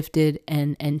be shifted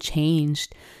and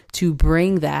changed to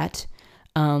bring that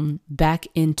back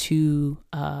into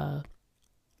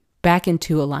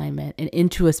alignment and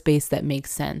into a space that makes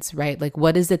sense, right? Like,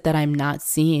 what is it that I'm not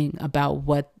seeing about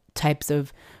what types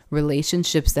of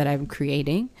relationships that I'm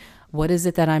creating? What is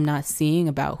it that I'm not seeing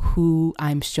about who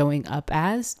I'm showing up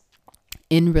as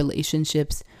in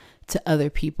relationships to other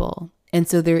people? And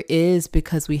so there is,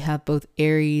 because we have both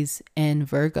Aries and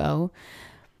Virgo,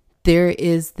 there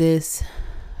is this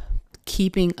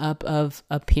keeping up of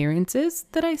appearances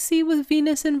that I see with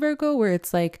Venus and Virgo, where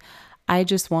it's like, I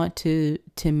just want to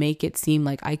make it seem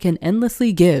like I can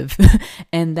endlessly give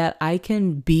and that I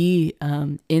can be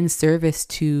in service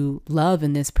to love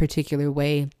in this particular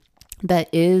way that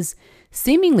is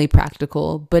seemingly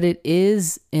practical, but it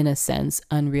is in a sense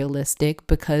unrealistic,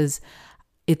 because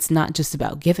it's not just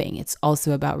about giving, it's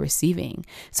also about receiving.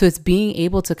 So it's being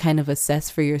able to kind of assess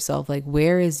for yourself, like,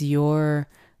 where is your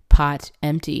pot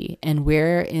empty, and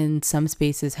where in some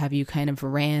spaces have you kind of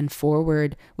ran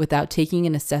forward without taking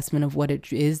an assessment of what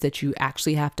it is that you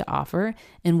actually have to offer,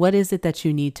 and what is it that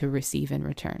you need to receive in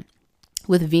return.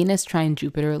 With Venus trine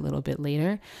Jupiter a little bit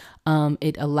later,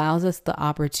 it allows us the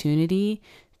opportunity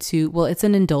to, well, it's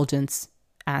an indulgence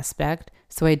aspect.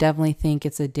 So I definitely think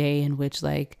it's a day in which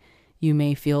like you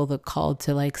may feel the call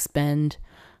to like spend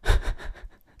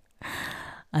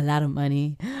a lot of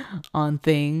money on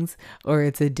things, or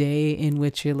it's a day in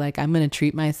which you're like, I'm going to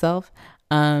treat myself.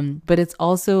 But it's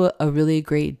also a really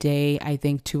great day, I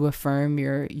think, to affirm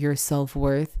your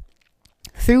self-worth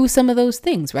through some of those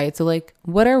things, right? So like,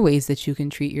 what are ways that you can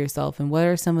treat yourself, and what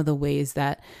are some of the ways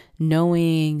that,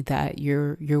 knowing that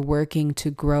you're working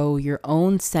to grow your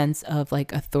own sense of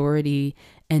like authority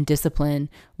and discipline,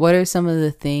 what are some of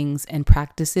the things and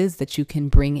practices that you can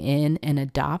bring in and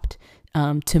adopt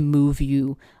to move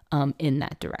you in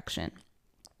that direction?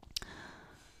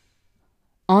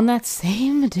 On that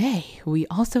same day, we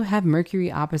also have Mercury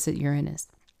opposite Uranus.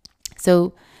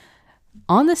 So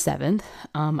on the 7th,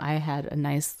 I had a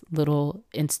nice little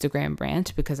Instagram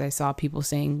rant because I saw people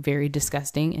saying very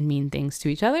disgusting and mean things to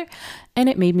each other, and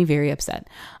it made me very upset.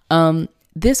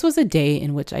 This was a day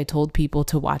in which I told people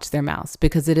to watch their mouths,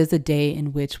 because it is a day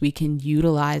in which we can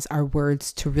utilize our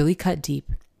words to really cut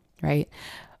deep, right?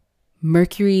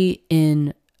 Mercury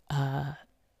in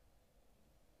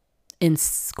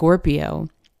Scorpio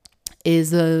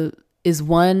is an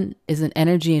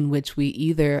energy in which we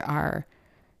either are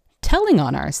telling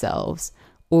on ourselves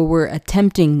or we're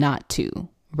attempting not to,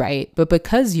 right? But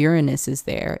because Uranus is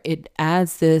there, it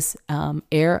adds this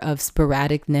air of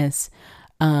sporadicness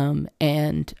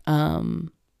and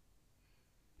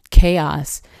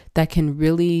chaos that can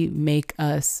really make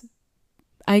us,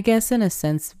 I guess in a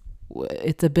sense,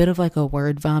 it's a bit of like a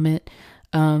word vomit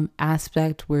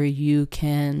aspect where you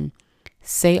can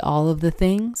say all of the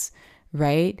things,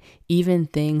 right? Even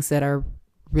things that are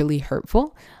really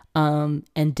hurtful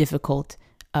and difficult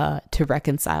to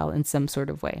reconcile in some sort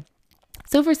of way.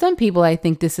 So for some people, I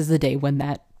think this is the day when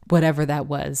that, whatever that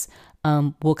was,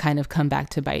 will kind of come back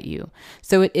to bite you.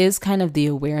 So it is kind of the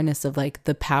awareness of like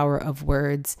the power of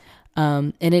words.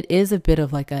 And it is a bit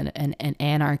of like an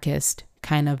anarchist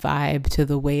kind of vibe to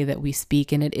the way that we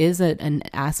speak. And it is an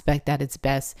aspect at its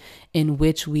best in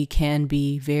which we can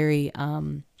be very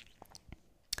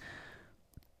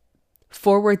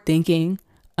forward thinking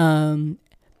and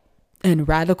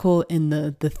radical in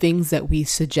the things that we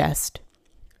suggest,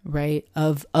 right,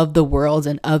 of the world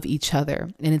and of each other.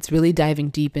 And it's really diving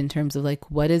deep in terms of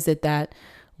like, what is it that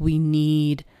we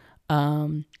need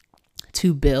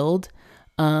to build?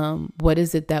 What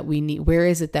is it that we need? Where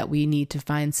is it that we need to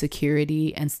find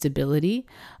security and stability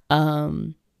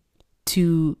to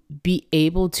be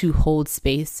able to hold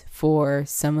space for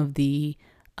some of the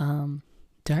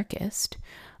darkest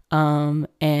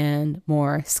and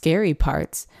more scary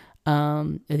parts,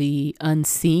 the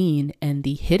unseen and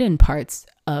the hidden parts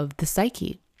of the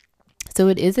psyche. So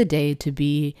it is a day to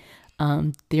be,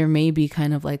 there may be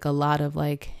kind of like a lot of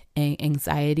like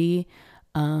anxiety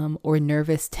or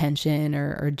nervous tension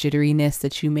or jitteriness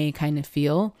that you may kind of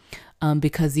feel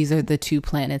because these are the two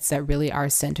planets that really are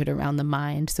centered around the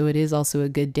mind. So it is also a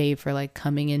good day for like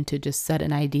coming into just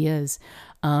sudden ideas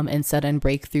and sudden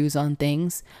breakthroughs on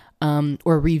things,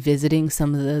 or revisiting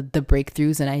some of the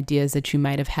breakthroughs and ideas that you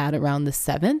might have had around the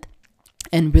 7th,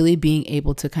 and really being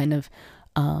able to kind of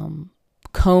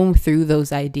comb through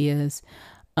those ideas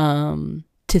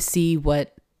to see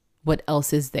what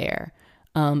else is there,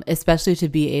 especially to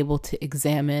be able to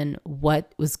examine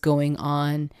what was going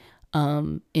on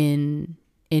in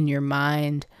your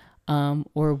mind,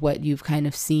 or what you've kind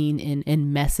of seen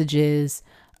in messages,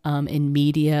 in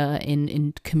media,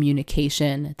 in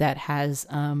communication that has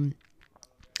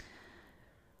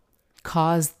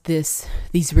caused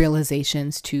these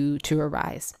realizations to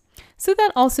arise. So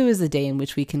that also is a day in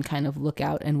which we can kind of look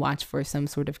out and watch for some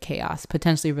sort of chaos,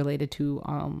 potentially related to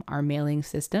our mailing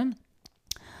system.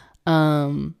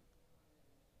 I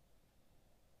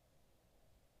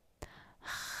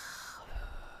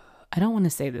don't want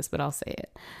to say this, but I'll say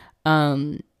it.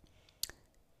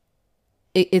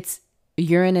 It's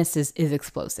Uranus is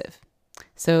explosive.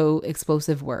 So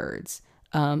explosive words,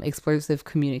 explosive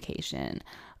communication,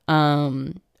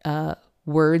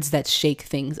 words that shake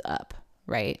things up,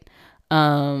 right?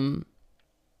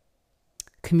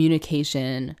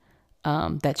 Communication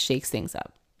that shakes things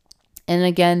up. And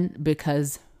again,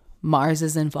 because Mars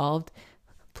is involved,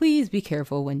 please be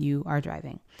careful when you are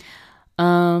driving.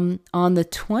 On the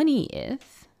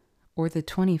 20th or the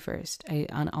 21st,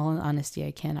 on all honesty,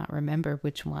 I cannot remember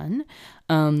which one.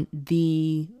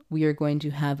 We are going to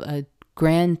have a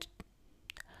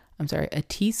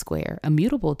T-square, a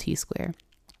mutable T-square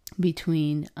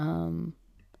between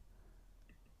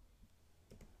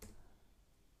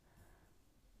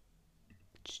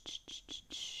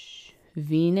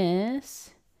Venus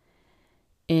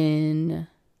in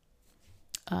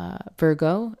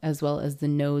Virgo, as well as the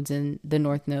nodes in the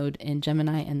North Node in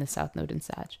Gemini and the South Node in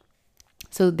Sag.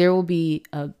 So there will be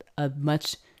a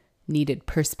much needed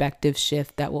perspective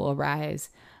shift that will arise.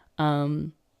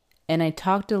 And I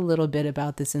talked a little bit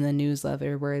about this in the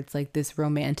newsletter, where it's like this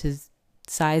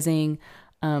romanticizing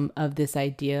of this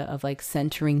idea of like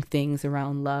centering things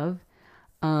around love.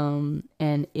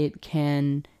 And it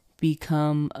can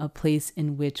become a place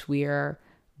in which we are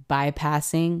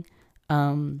bypassing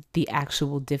the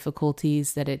actual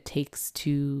difficulties that it takes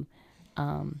to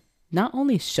not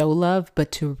only show love,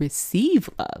 but to receive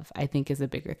love, I think is a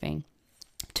bigger thing.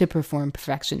 To perform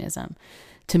perfectionism,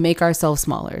 to make ourselves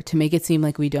smaller, to make it seem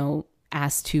like we don't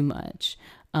ask too much,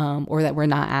 or that we're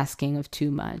not asking of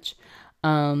too much.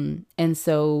 And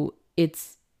so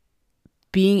it's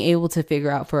being able to figure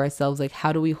out for ourselves, like,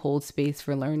 how do we hold space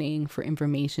for learning, for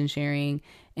information sharing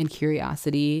and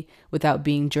curiosity without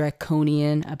being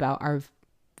draconian about our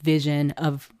vision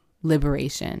of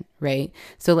liberation, right?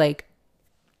 So like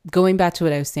going back to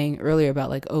what I was saying earlier about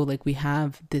like, oh, like we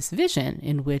have this vision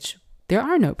in which there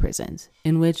are no prisons,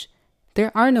 in which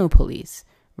there are no police,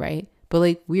 right? But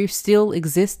like we still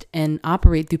exist and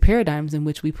operate through paradigms in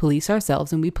which we police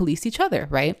ourselves and we police each other,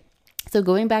 right? So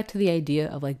going back to the idea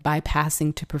of like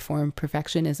bypassing to perform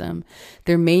perfectionism,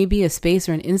 there may be a space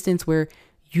or an instance where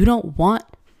you don't want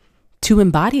to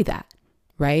embody that,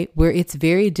 right? Where it's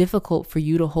very difficult for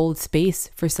you to hold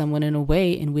space for someone in a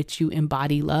way in which you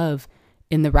embody love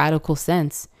in the radical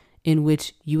sense, in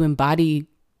which you embody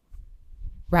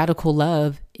radical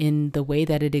love in the way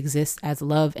that it exists as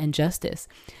love and justice.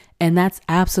 And that's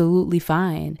absolutely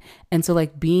fine. And so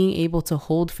like being able to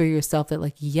hold for yourself that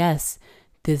like, yes,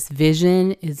 this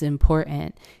vision is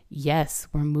important. Yes,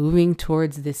 we're moving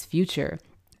towards this future.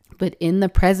 But in the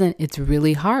present, it's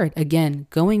really hard. Again,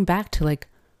 going back to like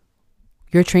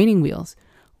your training wheels.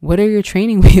 What are your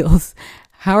training wheels?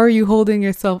 How are you holding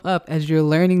yourself up as you're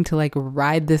learning to like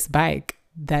ride this bike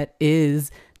that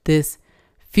is this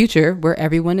future where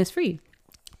everyone is free?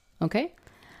 Okay.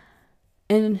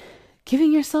 And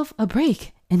giving yourself a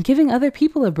break and giving other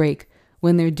people a break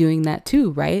when they're doing that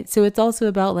too, right? So it's also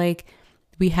about like,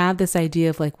 we have this idea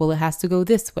of like, well, it has to go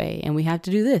this way and we have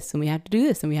to do this and we have to do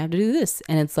this and we have to do this.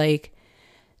 And it's like,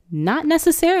 not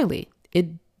necessarily. It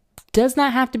does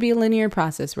not have to be a linear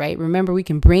process, right? Remember, we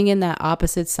can bring in that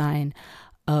opposite sign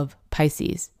of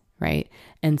Pisces, right?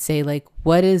 And say like,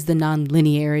 what is the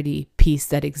non-linearity piece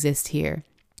that exists here?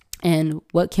 And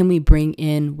what can we bring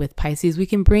in with Pisces? We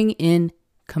can bring in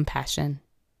compassion,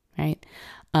 right?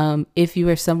 If you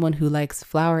are someone who likes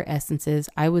flower essences,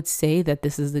 I would say that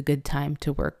this is a good time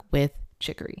to work with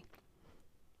chicory.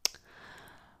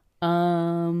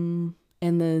 And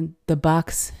the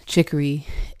box chicory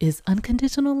is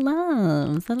unconditional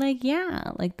love. So like,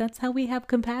 yeah, like that's how we have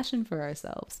compassion for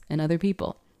ourselves and other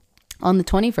people. On the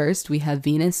 21st, we have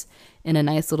Venus in a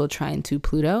nice little trine to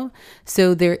Pluto.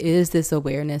 So there is this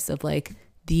awareness of like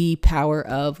the power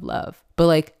of love, but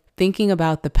like thinking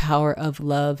about the power of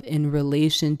love in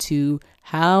relation to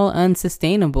how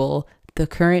unsustainable the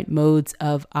current modes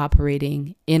of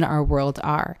operating in our world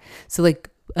are. So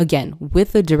like, again,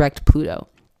 with the direct Pluto,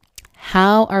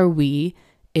 how are we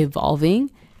evolving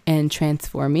and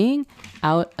transforming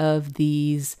out of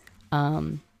these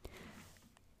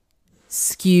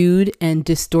skewed and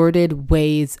distorted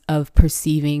ways of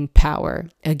perceiving power?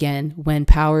 Again, when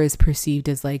power is perceived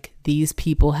as like these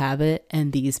people have it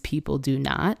and these people do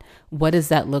not, what does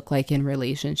that look like in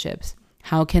relationships?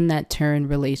 How can that turn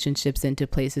relationships into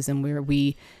places in where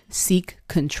we seek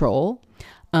control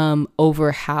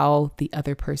over how the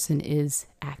other person is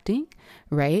acting,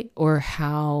 right? Or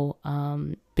how,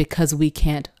 because we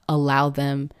can't allow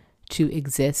them to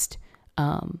exist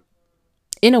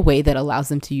in a way that allows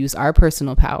them to use our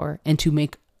personal power and to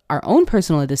make our own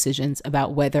personal decisions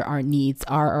about whether our needs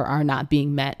are or are not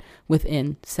being met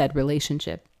within said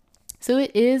relationship. So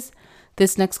it is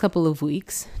this next couple of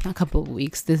weeks,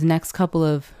 this next couple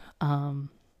of,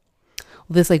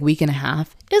 this like week and a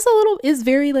half is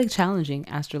very like challenging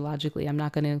astrologically. I'm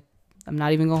not even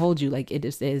gonna hold you, like it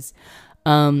just is.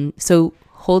 So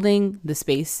holding the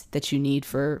space that you need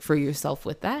for yourself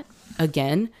with that,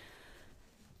 again,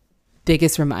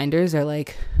 biggest reminders are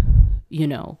like, you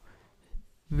know,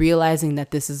 realizing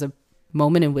that this is a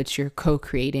moment in which you're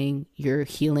co-creating your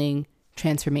healing,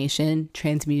 transformation,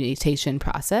 transmutation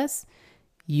process.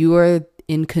 You are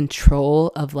in control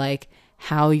of like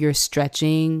how you're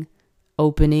stretching,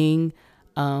 opening,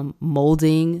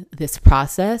 molding this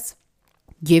process.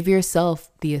 Give yourself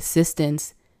the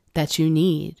assistance that you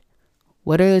need.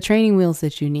 What are the training wheels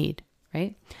that you need,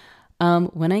 right?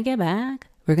 When I get back,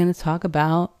 we're going to talk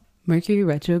about Mercury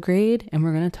retrograde, and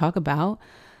we're going to talk about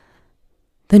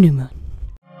the new moon.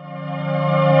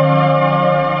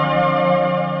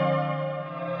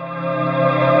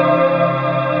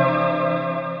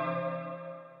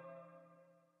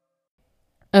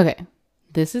 Okay,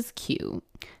 this is cute.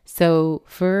 So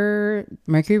for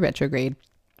Mercury retrograde,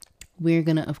 we're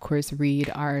going to, of course,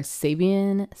 read our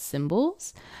Sabian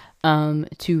symbols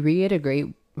to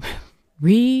reiterate.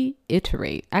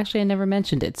 Actually, I never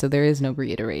mentioned it, so there is no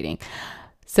reiterating.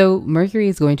 So Mercury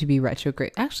is going to be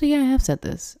retrograde. Actually, yeah, I have said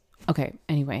this. Okay,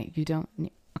 anyway, you don't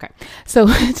need... Okay, so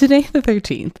today the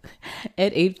 13th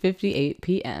at 8:58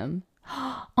 p.m.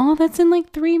 Oh, that's in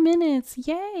like 3 minutes.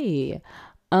 Yay.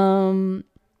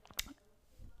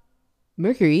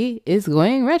 Mercury is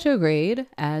going retrograde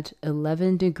at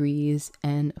 11 degrees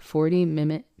and 40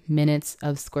 minutes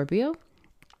of Scorpio,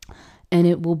 and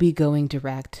it will be going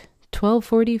direct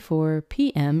 12:44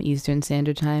 p.m. Eastern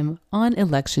Standard Time on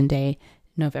Election Day,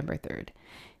 November 3rd.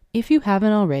 If you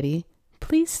haven't already,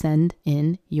 please send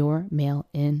in your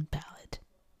mail-in ballot.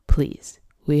 Please.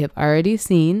 We have already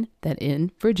seen that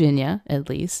in Virginia, at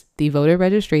least, the voter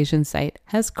registration site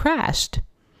has crashed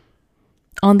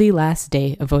on the last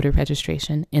day of voter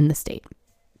registration in the state.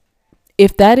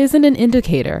 If that isn't an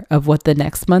indicator of what the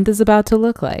next month is about to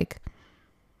look like,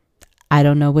 I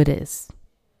don't know what is.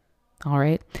 All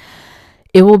right.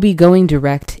 It will be going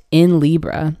direct in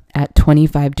Libra at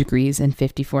 25 degrees and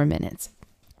 54 minutes.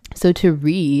 So to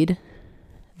read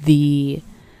the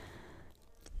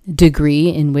degree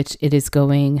in which it is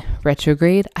going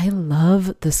retrograde, I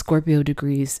love the Scorpio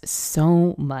degrees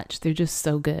so much. They're just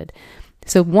so good.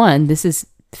 So one, this is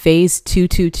phase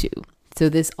 222. So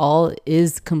this all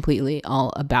is completely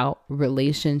all about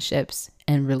relationships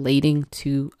and relating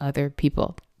to other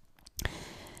people.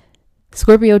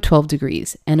 Scorpio 12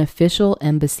 degrees, an official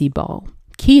embassy ball.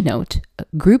 Keynote,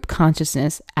 group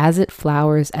consciousness as it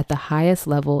flowers at the highest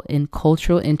level in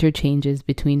cultural interchanges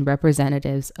between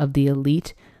representatives of the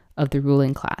elite of the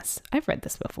ruling class. I've read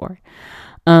this before.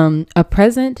 At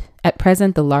present,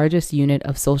 the largest unit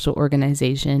of social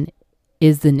organization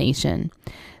is the nation.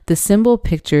 The symbol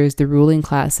pictures the ruling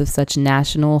class of such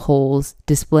national wholes,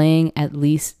 displaying at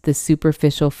least the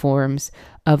superficial forms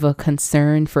of a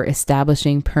concern for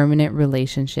establishing permanent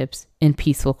relationships in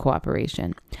peaceful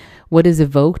cooperation. What is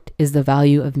evoked is the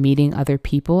value of meeting other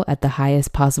people at the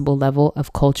highest possible level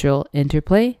of cultural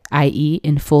interplay, i.e.,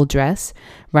 in full dress,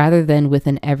 rather than with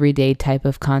an everyday type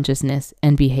of consciousness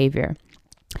and behavior.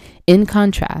 In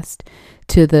contrast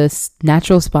to the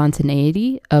natural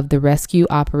spontaneity of the rescue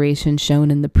operation shown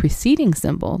in the preceding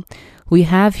symbol, we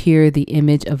have here the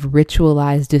image of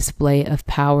ritualized display of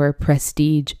power,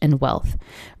 prestige, and wealth.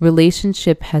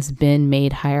 Relationship has been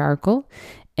made hierarchical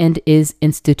and is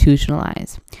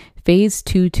institutionalized. Phase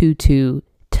 222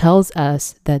 tells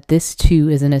us that this too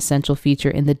is an essential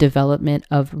feature in the development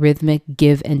of rhythmic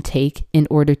give and take in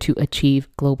order to achieve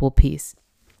global peace.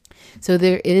 So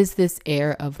there is this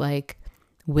air of like,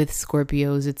 with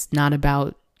Scorpios, it's not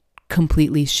about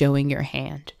completely showing your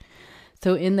hand.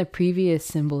 So in the previous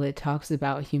symbol, it talks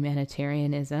about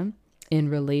humanitarianism in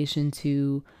relation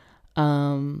to,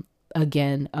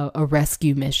 again, a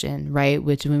rescue mission, right?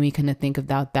 Which when we kind of think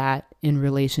about that in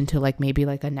relation to like maybe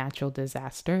like a natural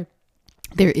disaster,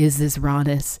 there is this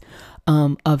rawness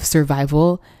of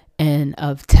survival and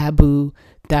of taboo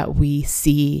that we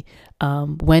see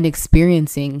when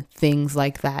experiencing things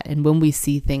like that. And when we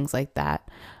see things like that,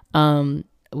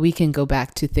 we can go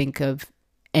back to think of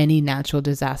any natural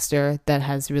disaster that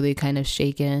has really kind of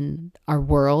shaken our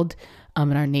world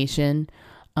and our nation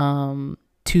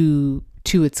to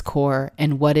its core,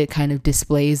 and what it kind of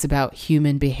displays about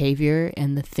human behavior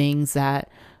and the things that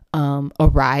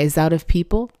arise out of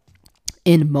people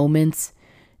in moments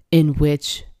in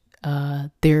which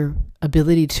their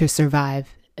ability to survive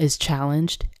is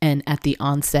challenged and at the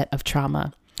onset of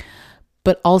trauma.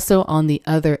 But also on the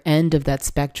other end of that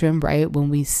spectrum, right, when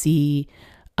we see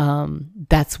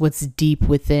that's what's deep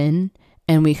within,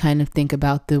 and we kind of think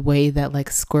about the way that like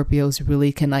Scorpios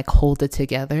really can like hold it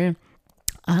together.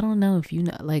 I don't know if you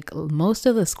know, like most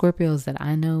of the Scorpios that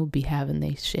I know be having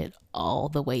their shit all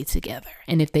the way together.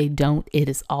 And if they don't, it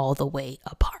is all the way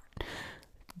apart.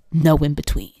 No in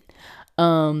between.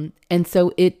 And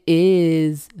so it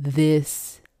is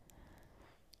this,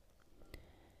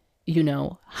 you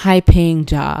know, high paying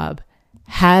job,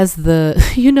 has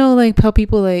the, you know, like how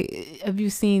people like, have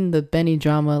you seen the Benny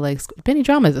Drama, like Benny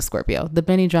Drama is a Scorpio, the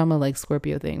Benny Drama like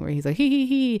Scorpio thing where he's like,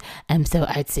 he, I'm so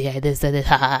artsy, I this,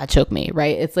 ha ha, choke me,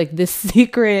 right? It's like this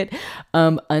secret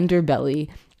underbelly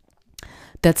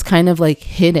that's kind of like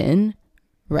hidden,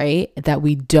 right? That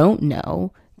we don't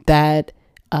know, that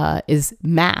is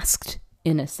masked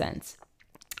in a sense.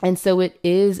 And so it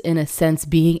is, in a sense,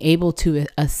 being able to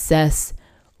assess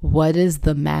what is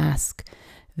the mask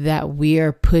that we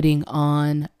are putting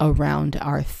on around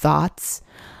our thoughts,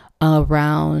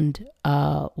 around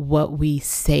what we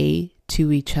say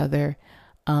to each other,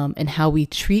 and how we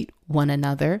treat one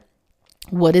another.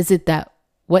 What is it that,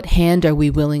 what hand are we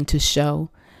willing to show?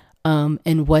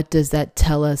 And what does that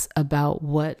tell us about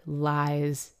what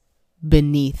lies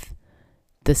beneath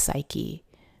the psyche,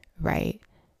 right?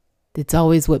 It's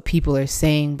always what people are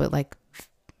saying, but like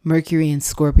Mercury and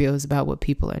Scorpio is about what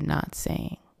people are not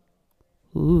saying.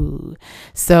 Ooh.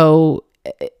 So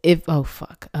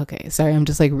okay, sorry, I'm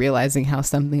just like realizing how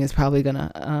something is probably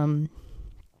gonna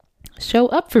show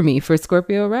up for me for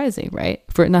Scorpio rising, right?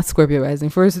 For not Scorpio rising,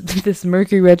 for this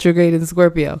Mercury retrograde in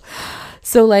Scorpio.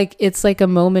 So like, it's like a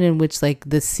moment in which like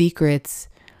the secrets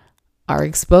are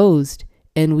exposed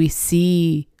and we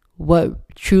see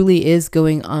what truly is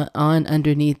going on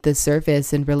underneath the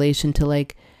surface in relation to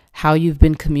like how you've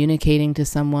been communicating to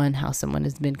someone, how someone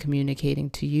has been communicating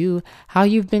to you, how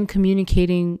you've been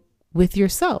communicating with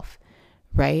yourself,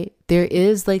 right? There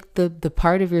is like the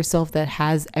part of yourself that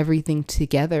has everything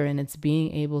together, and it's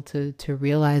being able to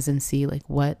realize and see like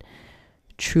what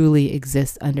truly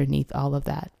exists underneath all of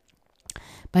that.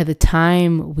 By the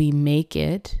time we make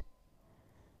it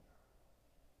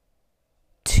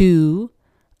to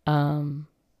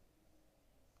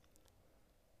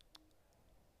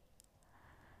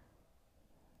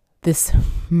this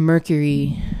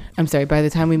Mercury, by the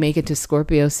time we make it to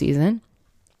Scorpio season,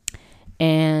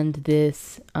 and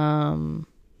this hold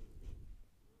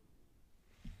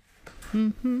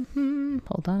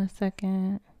on a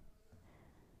second.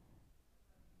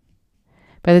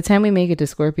 By the time we make it to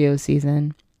Scorpio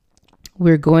season,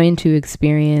 we're going to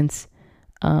experience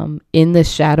in the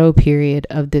shadow period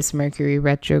of this Mercury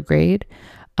retrograde,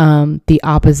 the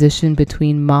opposition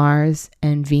between Mars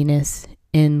and Venus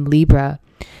in Libra.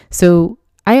 So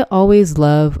I always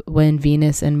love when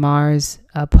Venus and Mars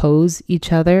oppose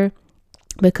each other,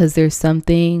 because there's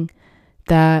something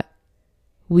that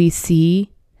we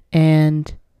see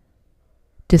and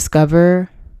discover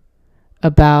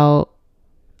about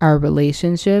our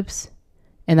relationships,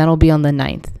 and that'll be on the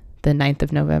 9th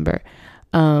of November.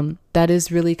 That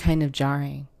is really kind of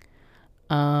jarring,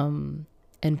 and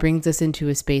brings us into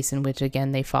a space in which,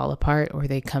 again, they fall apart or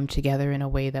they come together in a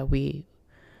way that we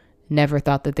never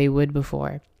thought that they would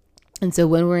before. And so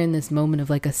when we're in this moment of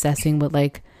like assessing what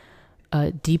like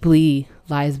deeply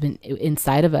lies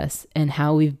inside of us and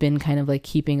how we've been kind of like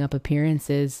keeping up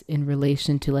appearances in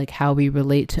relation to like how we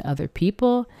relate to other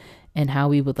people and how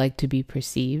we would like to be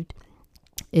perceived,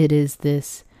 it is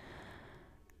this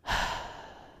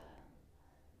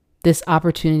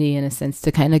opportunity in a sense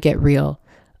to kind of get real,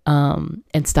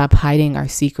 and stop hiding our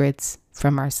secrets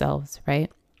from ourselves, right?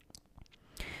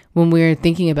 When we're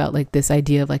thinking about like this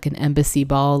idea of like an embassy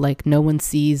ball, like no one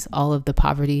sees all of the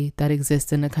poverty that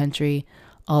exists in a country,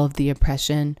 all of the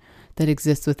oppression that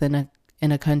exists within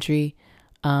a country,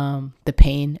 the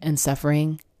pain and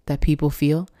suffering that people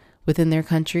feel within their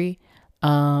country.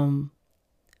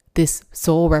 This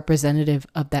sole representative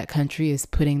of that country is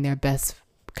putting their best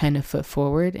kind of foot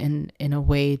forward in a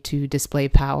way to display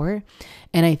power.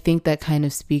 And I think that kind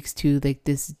of speaks to like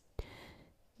this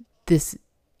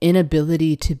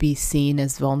inability to be seen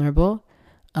as vulnerable,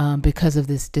 because of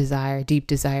this deep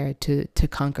desire to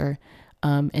conquer,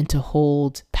 and to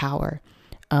hold power,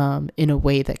 in a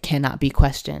way that cannot be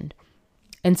questioned.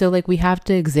 And so like we have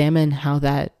to examine how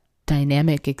that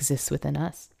dynamic exists within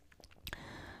us.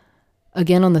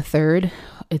 Again, on the 3rd,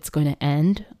 it's going to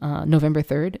end November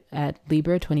 3rd at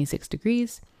Libra, 26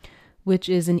 degrees, which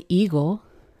is an eagle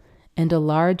and a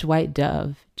large white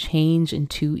dove change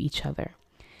into each other.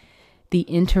 The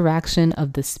interaction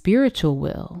of the spiritual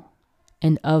will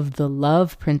and of the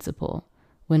love principle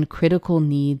when critical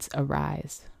needs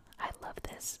arise. I love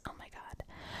this. Oh my God.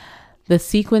 The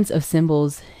sequence of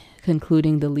symbols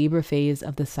concluding the Libra phase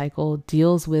of the cycle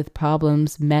deals with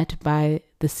problems met by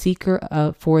the seeker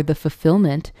for the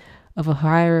fulfillment of a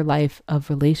higher life of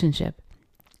relationship.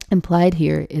 Implied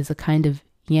here is a kind of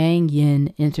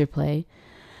yang-yin interplay.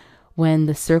 When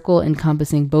the circle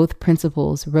encompassing both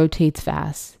principles rotates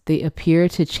fast, they appear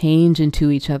to change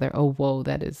into each other. Oh, whoa,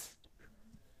 that is,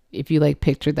 if you like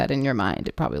pictured that in your mind,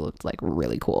 it probably looked like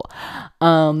really cool.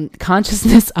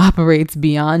 Consciousness operates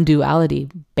beyond duality,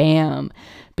 bam,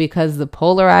 because the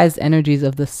polarized energies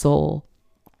of the soul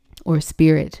or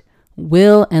spirit,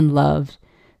 will and love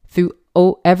through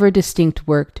ever distinct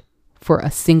work for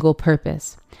a single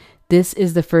purpose. This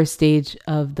is the first stage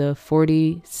of the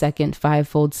 40-second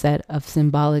fivefold set of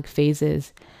symbolic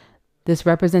phases. This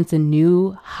represents a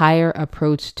new, higher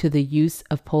approach to the use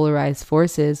of polarized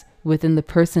forces within the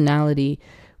personality,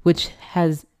 which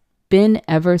has been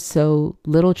ever so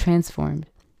little transformed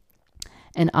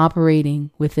and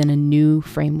operating within a new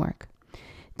framework.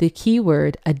 The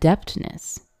keyword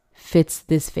adeptness fits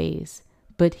this phase,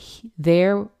 but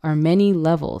there are many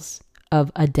levels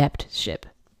of adeptship.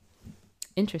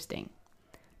 Interesting.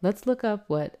 Let's look up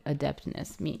what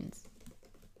adeptness means.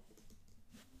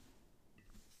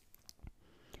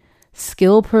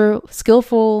 Skillful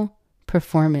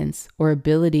performance or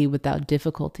ability without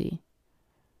difficulty.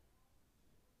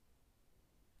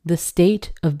 The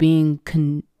state of being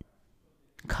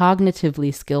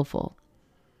cognitively skillful.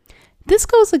 This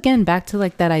goes again back to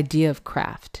like that idea of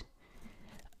craft.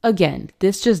 again,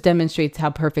 this just demonstrates how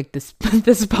perfect this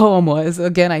this poem was.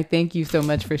 Again, I thank you so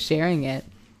much for sharing it.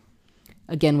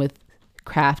 Again, with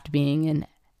craft being an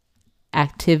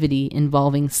activity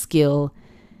involving skill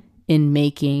in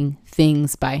making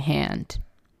things by hand.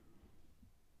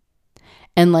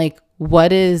 And like,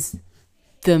 what is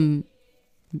the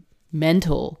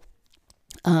mental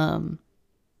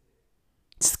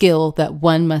skill that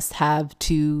one must have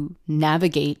to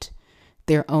navigate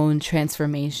their own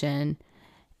transformation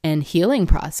and healing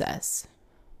process,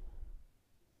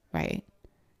 right?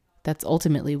 That's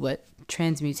ultimately what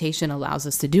transmutation allows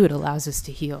us to do. It allows us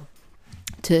to heal,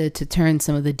 to turn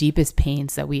some of the deepest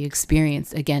pains that we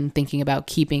experience. Again, thinking about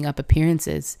keeping up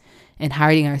appearances and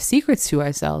hiding our secrets to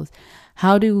ourselves.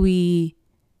 How do we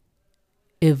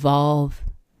evolve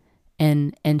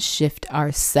and shift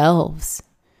ourselves?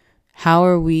 How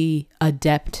are we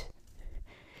adept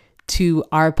to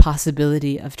our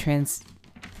possibility of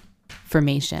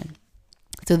transformation?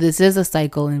 So this is a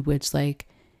cycle in which, like,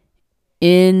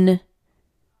 in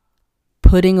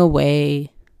putting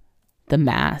away the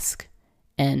mask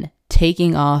and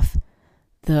taking off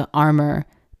the armor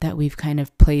that we've kind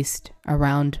of placed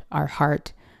around our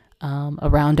heart,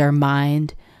 around our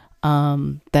mind,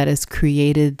 that has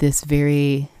created this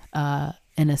very,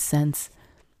 in a sense,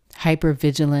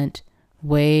 hyper-vigilant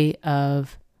way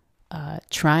of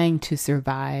trying to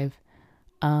survive,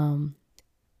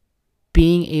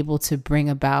 being able to bring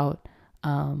about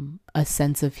a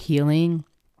sense of healing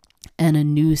and a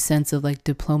new sense of like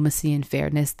diplomacy and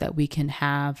fairness that we can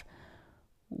have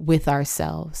with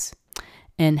ourselves,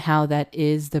 and how that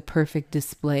is the perfect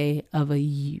display of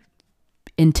a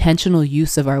intentional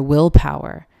use of our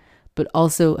willpower, but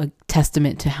also a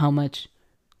testament to how much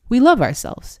we love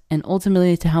ourselves and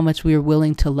ultimately to how much we are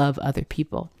willing to love other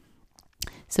people.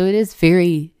 So it is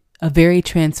a very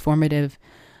transformative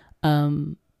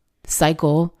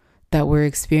cycle that we're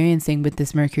experiencing with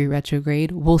this Mercury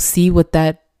retrograde. We'll see what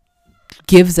that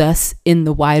gives us in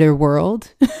the wider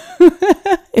world,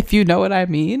 if you know what I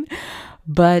mean.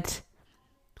 But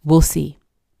we'll see.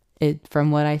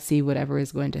 From what I see, whatever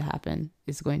is going to happen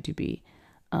is going to be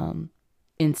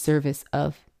in service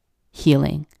of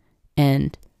healing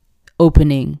and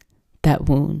opening that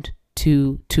wound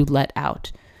to let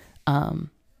out,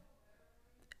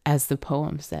 as the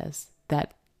poem says,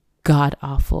 that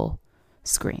god-awful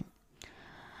scream.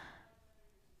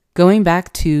 Going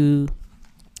back to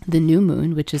the new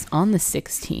moon, which is on the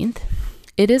 16th,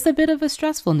 it is a bit of a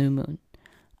stressful new moon.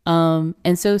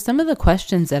 And so some of the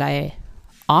questions that I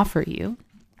offer you.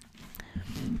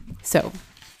 So,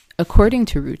 according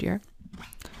to Rudyard,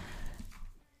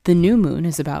 the new moon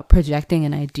is about projecting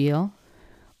an ideal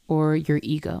or your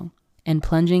ego and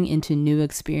plunging into new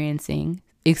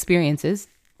experiences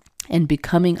and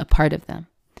becoming a part of them.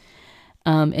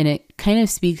 And it kind of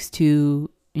speaks to,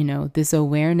 this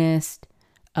awareness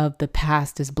of the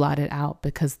past is blotted out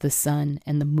because the sun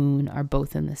and the moon are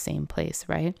both in the same place,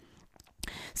 right?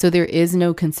 So there is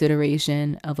no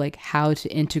consideration of like how to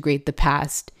integrate the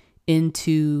past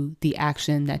into the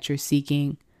action that you're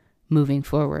seeking moving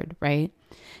forward, right?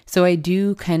 So I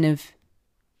do kind of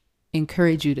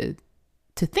encourage you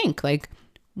to think like,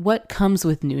 what comes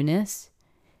with newness,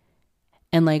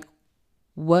 and like,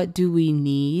 what do we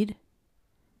need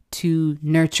to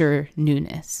nurture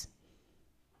newness,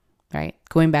 right?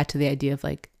 Going back to the idea of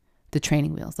like the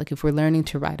training wheels, like if we're learning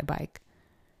to ride a bike,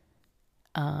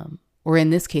 or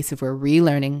in this case, if we're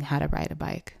relearning how to ride a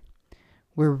bike,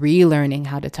 we're relearning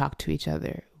how to talk to each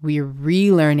other. We're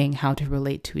relearning how to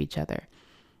relate to each other,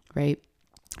 right?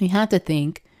 You have to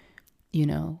think,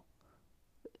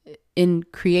 in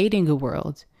creating a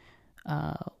world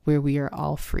where we are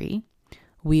all free,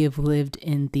 we have lived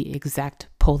in the exact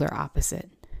polar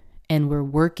opposite. And we're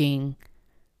working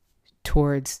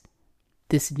towards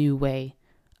this new way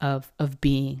of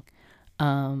being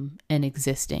and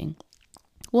existing.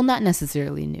 Well, not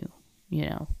necessarily new,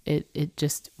 it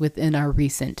just within our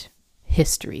recent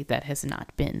history that has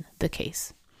not been the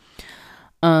case.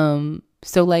 So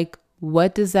like,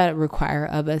 what does that require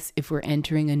of us if we're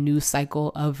entering a new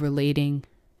cycle of relating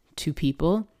to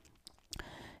people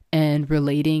and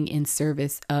relating in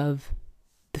service of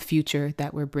the future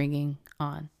that we're bringing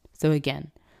on? So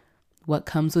again, what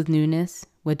comes with newness?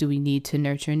 What do we need to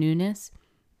nurture newness?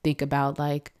 Think about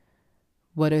like,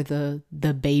 what are the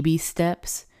baby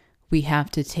steps we have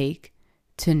to take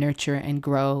to nurture and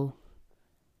grow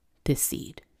this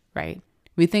seed, right?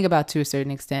 We think about, to a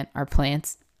certain extent, our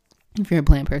plants, if you're a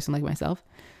plant person like myself,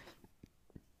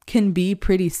 can be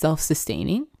pretty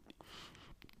self-sustaining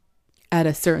at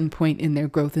a certain point in their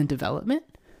growth and development.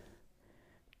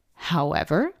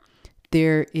 However,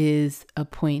 there is a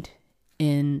point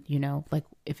in, like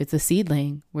if it's a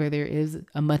seedling where there is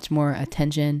a much more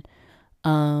attention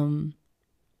and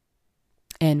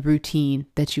routine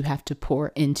that you have to pour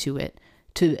into it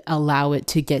to allow it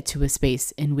to get to a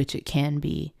space in which it can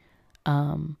be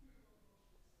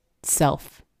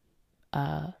self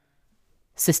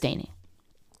sustaining.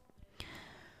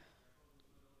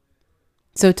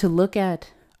 So to look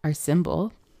at our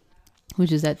symbol,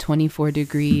 which is at 24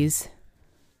 degrees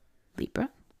Libra,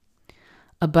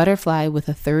 a butterfly with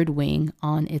a third wing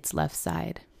on its left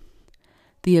side.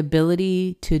 The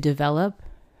ability to develop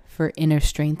for inner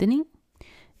strengthening,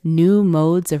 new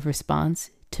modes of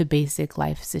response to basic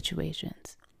life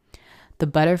situations. The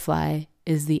butterfly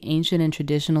is the ancient and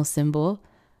traditional symbol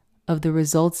of the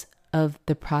results of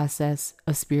the process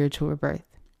of spiritual rebirth.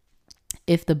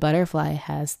 If the butterfly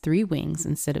has 3 wings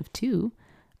instead of 2,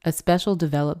 a special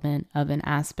development of an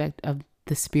aspect of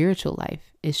the spiritual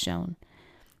life is shown.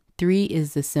 3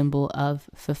 is the symbol of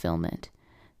fulfillment.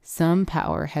 Some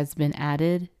power has been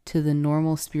added to the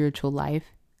normal spiritual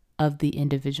life of the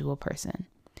individual person.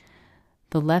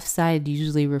 The left side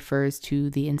usually refers to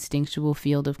the instinctual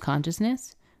field of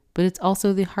consciousness, but it's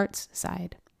also the heart's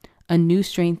side. A new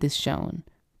strength is shown,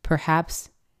 perhaps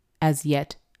as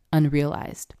yet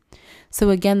unrealized. So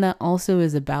again, that also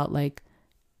is about like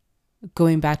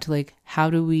going back to like, how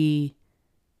do we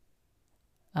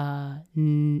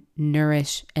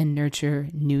nourish and nurture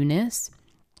newness?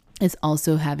 Is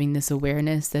also having this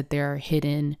awareness that there are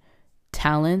hidden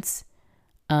talents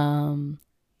and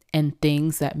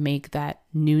things that make that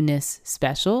newness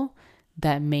special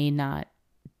that may not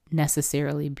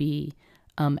necessarily be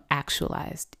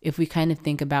actualized. If we kind of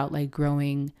think about like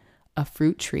growing a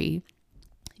fruit tree,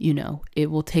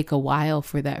 it will take a while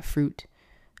for that fruit,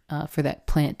 for that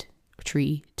plant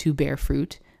tree to bear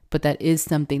fruit, but that is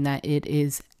something that it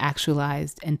is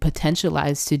actualized and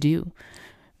potentialized to do,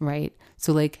 right?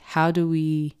 So like, how do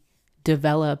we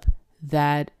develop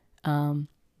that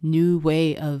new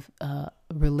way of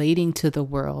relating to the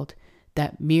world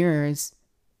that mirrors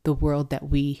the world that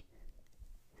we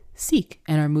seek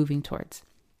and are moving towards?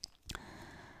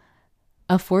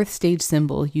 A 4th stage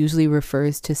symbol usually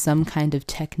refers to some kind of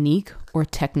technique or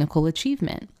technical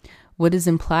achievement. What is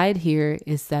implied here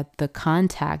is that the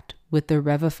contact with the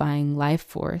revivifying life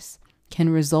force can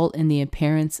result in the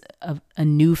appearance of a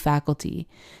new faculty,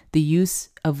 the use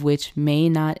of which may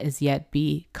not as yet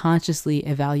be consciously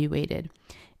evaluated.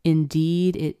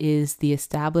 Indeed, it is the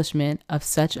establishment of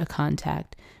such a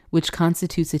contact which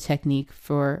constitutes a technique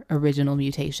for original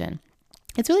mutation.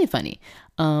 It's really funny.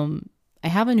 I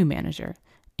have a new manager,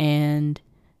 and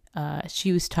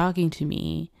she was talking to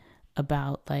me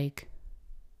about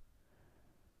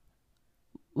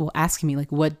asking me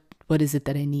what is it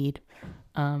that I need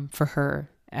for her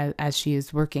as she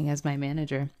is working as my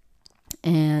manager.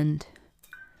 And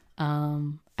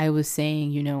I was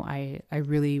saying, I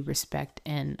really respect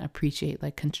and appreciate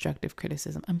constructive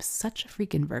criticism. I'm such a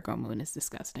freaking Virgo moon. It's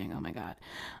disgusting. Oh my God.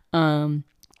 And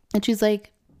she's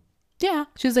like, yeah,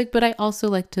 she's like, but I also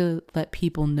like to let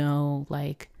people know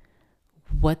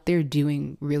what they're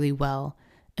doing really well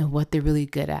and what they're really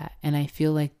good at. And I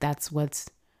feel like that's what's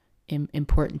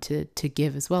important to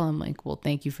give as well. I'm like, well,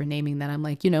 thank you for naming that. I'm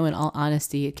like, in all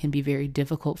honesty, it can be very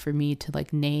difficult for me to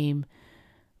name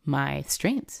my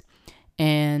strengths.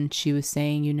 And she was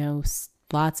saying,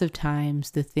 lots of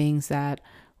times the things that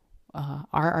are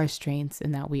our strengths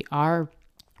and that we are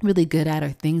really good at are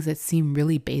things that seem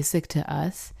really basic to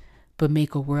us, but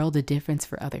make a world of difference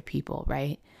for other people,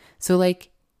 right? So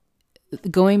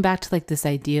going back to this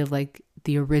idea of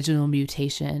the original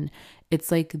mutation,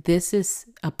 it's this is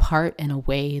a part and a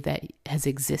way that has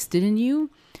existed in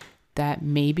you that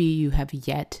maybe you have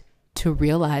yet to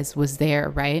realize was there,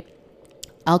 right?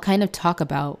 I'll kind of talk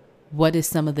about what is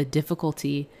some of the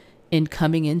difficulty in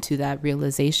coming into that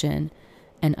realization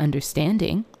and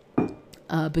understanding,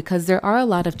 because there are a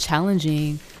lot of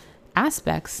challenging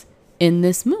aspects in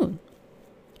this moon.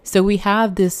 So we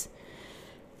have this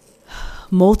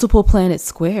multiple planet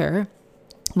square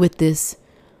with this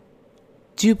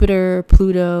Jupiter,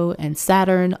 Pluto, and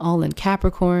Saturn all in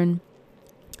Capricorn,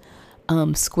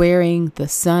 squaring the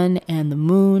sun and the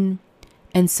moon.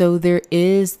 And so there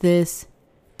is this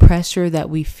pressure that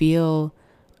we feel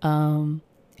in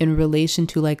relation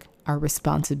to our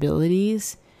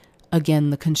responsibilities. Again,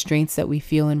 the constraints that we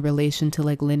feel in relation to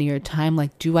linear time.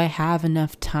 Do I have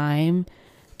enough time?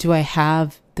 Do I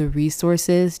have the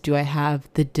resources? Do I have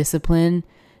the discipline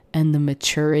and the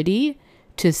maturity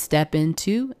to step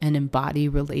into and embody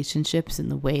relationships in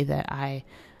the way that I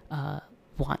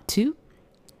want to?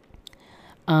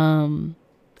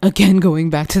 again, going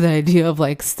back to the idea of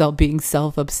like being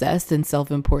self-obsessed and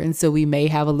self-important. So we may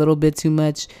have a little bit too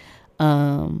much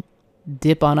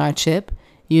dip on our chip,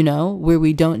 where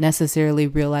we don't necessarily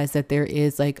realize that there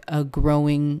is like a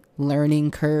growing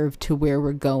learning curve to where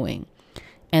we're going.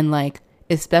 And like,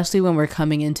 especially when we're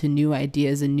coming into new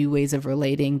ideas and new ways of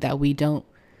relating that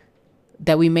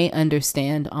we may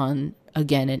understand on,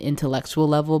 again, an intellectual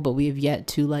level, but we have yet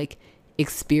to like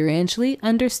experientially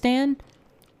understand,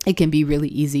 it can be really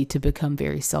easy to become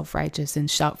very self-righteous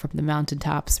and shout from the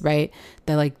mountaintops, right?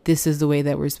 That like, this is the way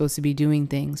that we're supposed to be doing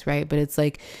things, right? But it's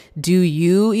like, do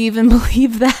you even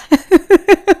believe that?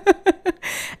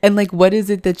 And like, what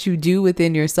is it that you do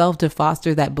within yourself to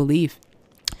foster that belief?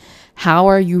 How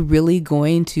are you really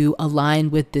going to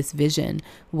align with this vision?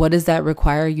 What does that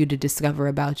require you to discover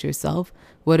about yourself?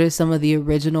 What are some of the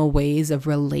original ways of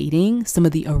relating, some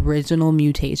of the original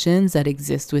mutations that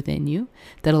exist within you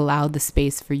that allow the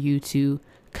space for you to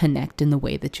connect in the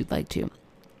way that you'd like to?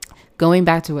 Going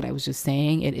back to what I was just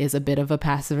saying, it is a bit of a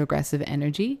passive aggressive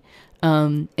energy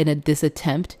in this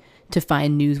attempt to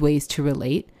find new ways to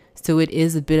relate. So it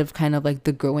is a bit of kind of like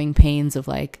the growing pains of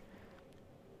like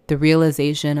the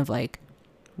realization of like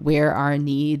where our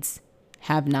needs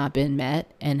have not been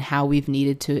met and how we've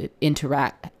needed to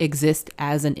exist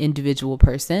as an individual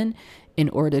person in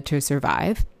order to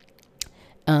survive.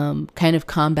 Kind of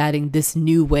combating this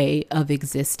new way of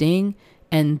existing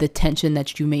and the tension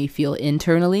that you may feel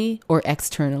internally or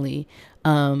externally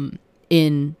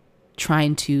in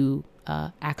trying to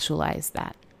actualize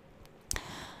that.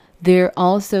 There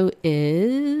also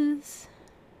is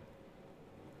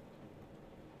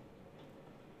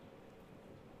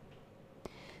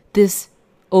this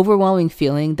overwhelming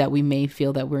feeling that we may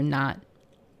feel that we're not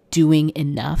doing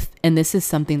enough. And this is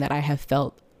something that I have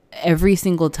felt every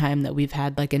single time that we've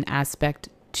had like an aspect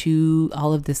to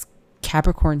all of this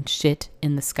Capricorn shit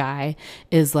in the sky,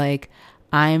 is like,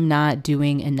 I'm not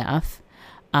doing enough.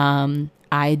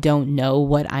 I don't know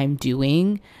what I'm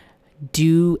doing.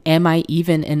 Am I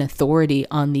even an authority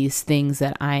on these things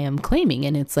that I am claiming?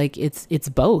 And it's like, it's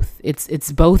both.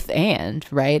 It's both and,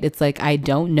 right? It's like, I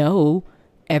don't know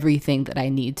everything that I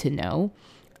need to know.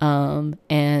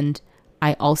 And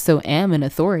I also am an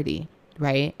authority,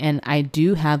 right? And I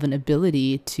do have an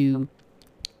ability to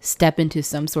step into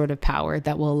some sort of power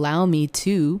that will allow me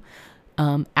to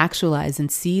actualize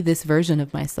and see this version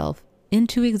of myself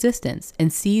into existence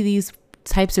and see these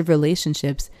types of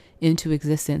relationships into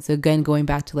existence. Again, going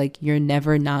back to like, you're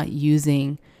never not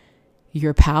using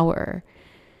your power.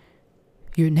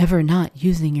 You're never not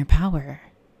using your power.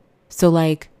 So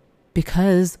like,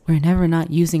 because we're never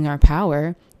not using our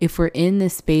power, if we're in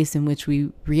this space in which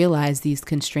we realize these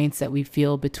constraints that we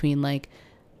feel between like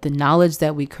the knowledge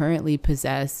that we currently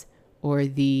possess or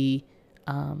the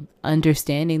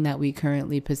understanding that we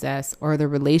currently possess or the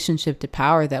relationship to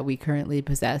power that we currently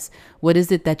possess, what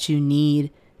is it that you need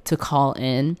to call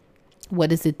in?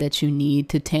 What is it that you need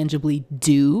to tangibly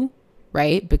do,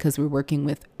 right? Because we're working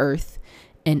with earth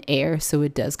and air, so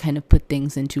it does kind of put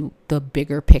things into the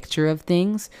bigger picture of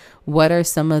things. What are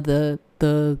some of the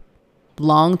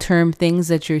long-term things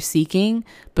that you're seeking?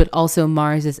 But also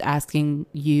Mars is asking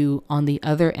you on the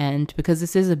other end, because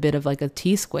this is a bit of like a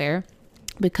T-square,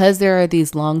 because there are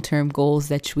these long-term goals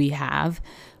that we have,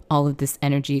 all of this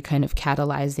energy kind of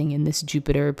catalyzing in this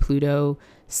Jupiter, Pluto,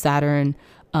 Saturn,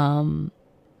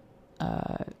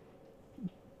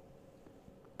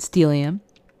 stellium.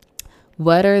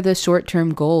 What are the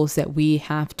short-term goals that we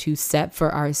have to set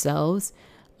for ourselves?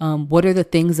 What are the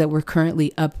things that we're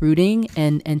currently uprooting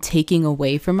and taking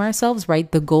away from ourselves,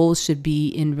 right? The goals should be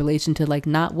in relation to like,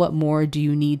 not what more do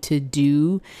you need to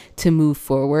do to move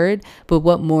forward, but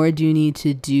what more do you need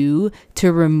to do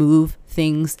to remove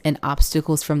things and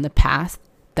obstacles from the path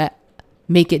that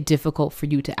make it difficult for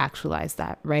you to actualize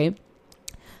that, right?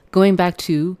 Going back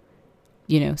to,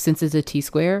 since it's a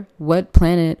T-square, what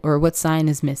planet or what sign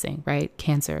is missing, right?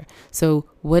 Cancer. So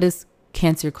what is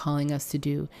Cancer calling us to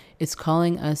do? It's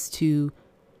calling us to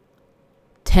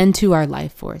tend to our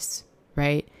life force,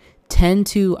 right? Tend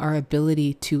to our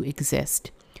ability to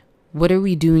exist. What are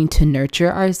we doing to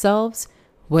nurture ourselves?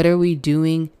 What are we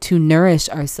doing to nourish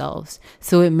ourselves?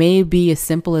 So it may be as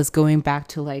simple as going back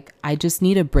to like, I just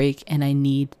need a break and I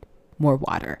need more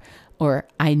water, or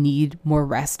I need more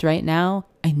rest right now.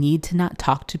 I need to not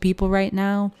talk to people right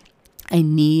now. I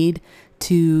need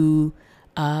to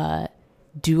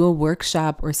do a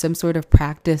workshop or some sort of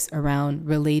practice around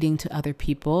relating to other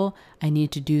people. I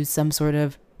need to do some sort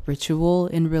of ritual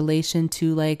in relation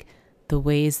to like the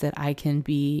ways that I can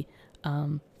be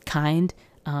kind.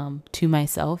 to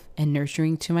myself and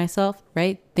nurturing to myself,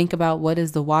 right? Think about what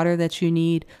is the water that you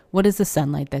need, what is the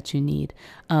sunlight that you need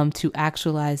to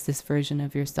actualize this version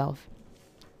of yourself.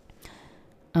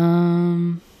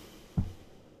 Oh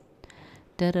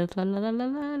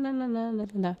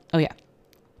yeah,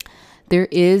 there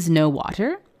is no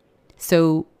water,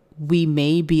 so we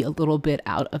may be a little bit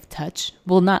out of touch.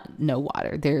 Well, not no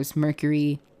water. There's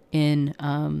Mercury in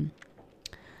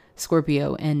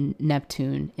Scorpio and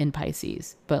Neptune in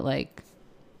Pisces, but like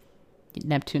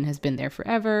Neptune has been there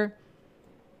forever.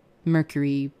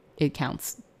 Mercury, it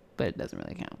counts, but it doesn't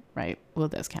really count, right? Well,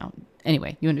 it does count.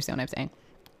 Anyway, you understand what I'm saying.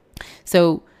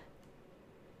 So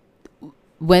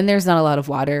when there's not a lot of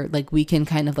water, like we can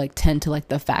kind of like tend to like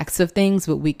the facts of things,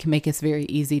 but we can make it very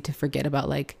easy to forget about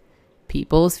like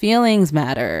people's feelings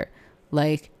matter.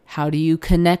 Like, how do you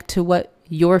connect to what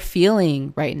you're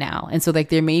feeling right now? And so like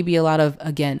there may be a lot of,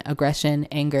 again, aggression,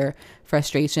 anger,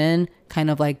 frustration, kind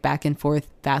of like back and forth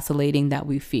vacillating that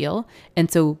we feel.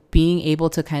 And so being able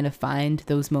to kind of find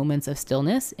those moments of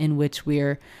stillness in which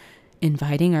we're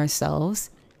inviting ourselves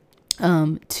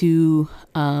to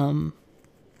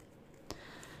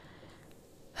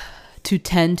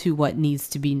tend to what needs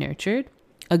to be nurtured.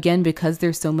 Again, because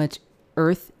there's so much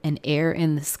earth and air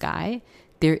in the sky,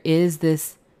 there is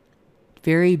this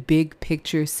very big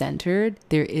picture centered.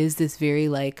 There is this very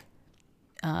like,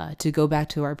 to go back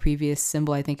to our previous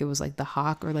symbol, I think it was like the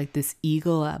hawk or like this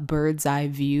eagle, bird's eye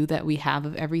view that we have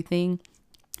of everything.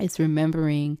 It's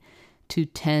remembering to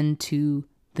tend to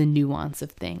the nuance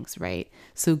of things, right?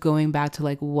 So going back to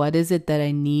like, what is it that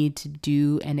I need to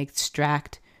do and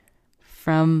extract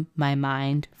from my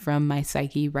mind, from my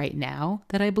psyche right now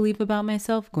that I believe about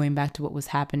myself, going back to what was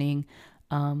happening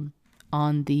on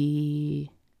the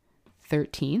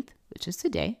 13th, which is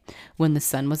today, when the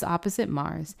sun was opposite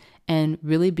Mars, and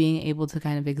really being able to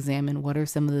kind of examine what are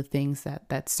some of the things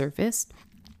that surfaced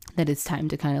that it's time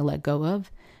to kind of let go of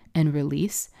and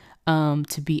release,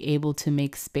 to be able to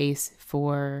make space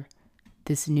for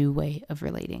this new way of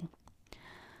relating.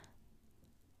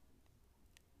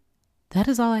 That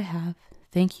is all I have.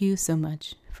 Thank you so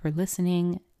much for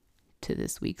listening to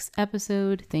this week's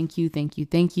episode. Thank you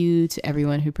to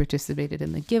everyone who participated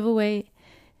in the giveaway.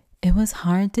 It was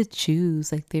hard to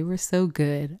choose. Like, they were so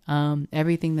good.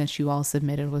 Everything that you all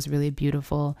submitted was really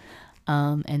beautiful.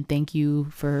 And thank you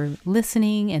for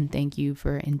listening, and thank you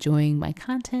for enjoying my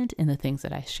content and the things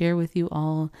that I share with you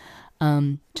all.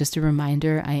 Just a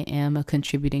reminder, I am a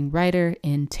contributing writer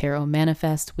in Tarot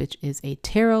Manifest, which is a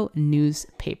tarot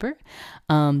newspaper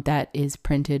that is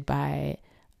printed by,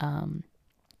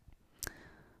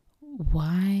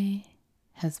 why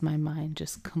has my mind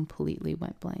just completely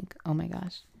went blank? Oh my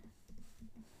gosh.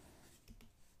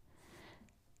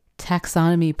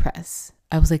 Taxonomy Press.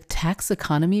 I was like, Tax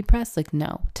Economy Press? Like,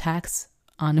 no,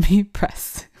 Taxonomy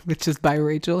Press, which is by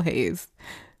Rachel Hayes.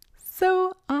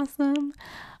 So awesome.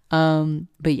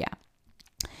 But yeah,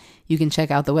 you can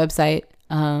check out the website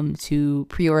to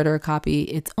pre-order a copy.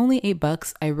 It's only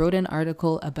 $8. I wrote an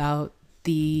article about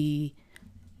the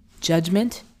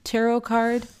Judgment tarot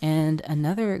card and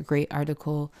another great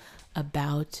article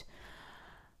about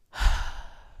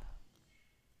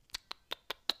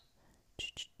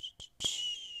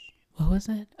what was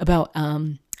it? About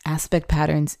aspect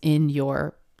patterns in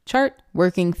your chart,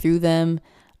 working through them,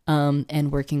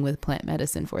 and working with plant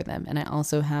medicine for them. And I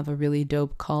also have a really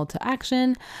dope call to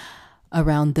action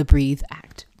around the Breathe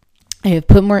Act. I have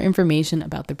put more information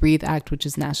about the Breathe Act, which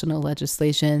is national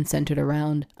legislation centered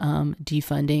around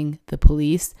defunding the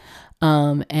police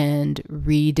and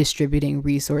redistributing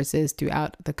resources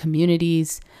throughout the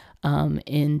communities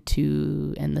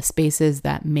into and the spaces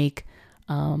that make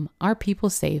our people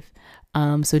safe.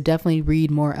 So definitely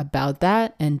read more about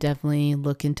that, and definitely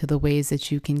look into the ways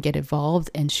that you can get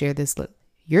involved and share this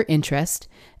your interest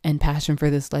and passion for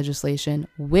this legislation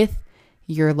with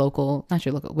your local, not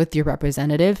your local, with your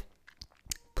representative.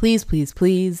 Please, please,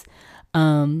 please.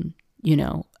 That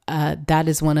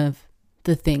is one of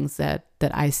the things that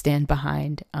I stand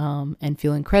behind and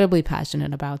feel incredibly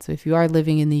passionate about. So if you are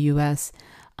living in the US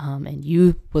and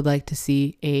you would like to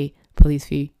see a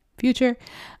police-free future,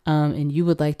 and you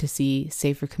would like to see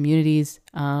safer communities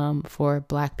for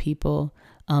Black people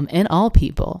and all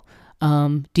people,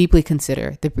 deeply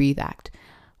consider the Breathe Act,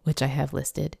 which I have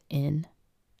listed in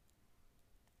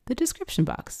the description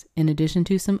box, in addition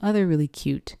to some other really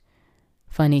cute,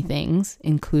 funny things,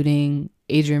 including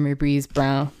Adrienne Marbri's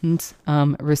Brown's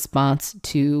response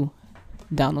to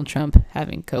Donald Trump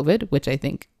having COVID, which I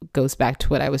think goes back to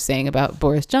what I was saying about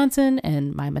Boris Johnson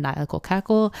and my maniacal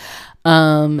cackle,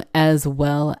 as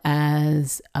well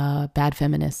as Bad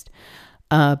Feminist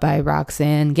by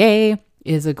Roxane Gay,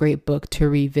 is a great book to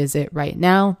revisit right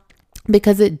now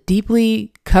because it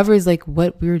deeply covers like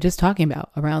what we were just talking about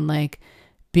around like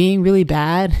being really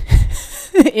bad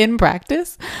in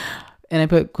practice. And I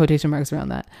put quotation marks around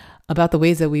that, about the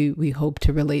ways that we hope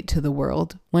to relate to the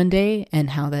world one day and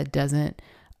how that doesn't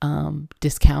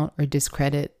discount or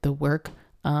discredit the work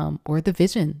or the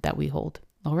vision that we hold.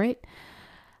 All right.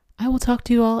 I will talk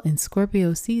to you all in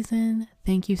Scorpio season.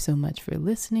 Thank you so much for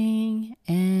listening.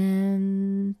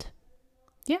 And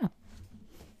yeah.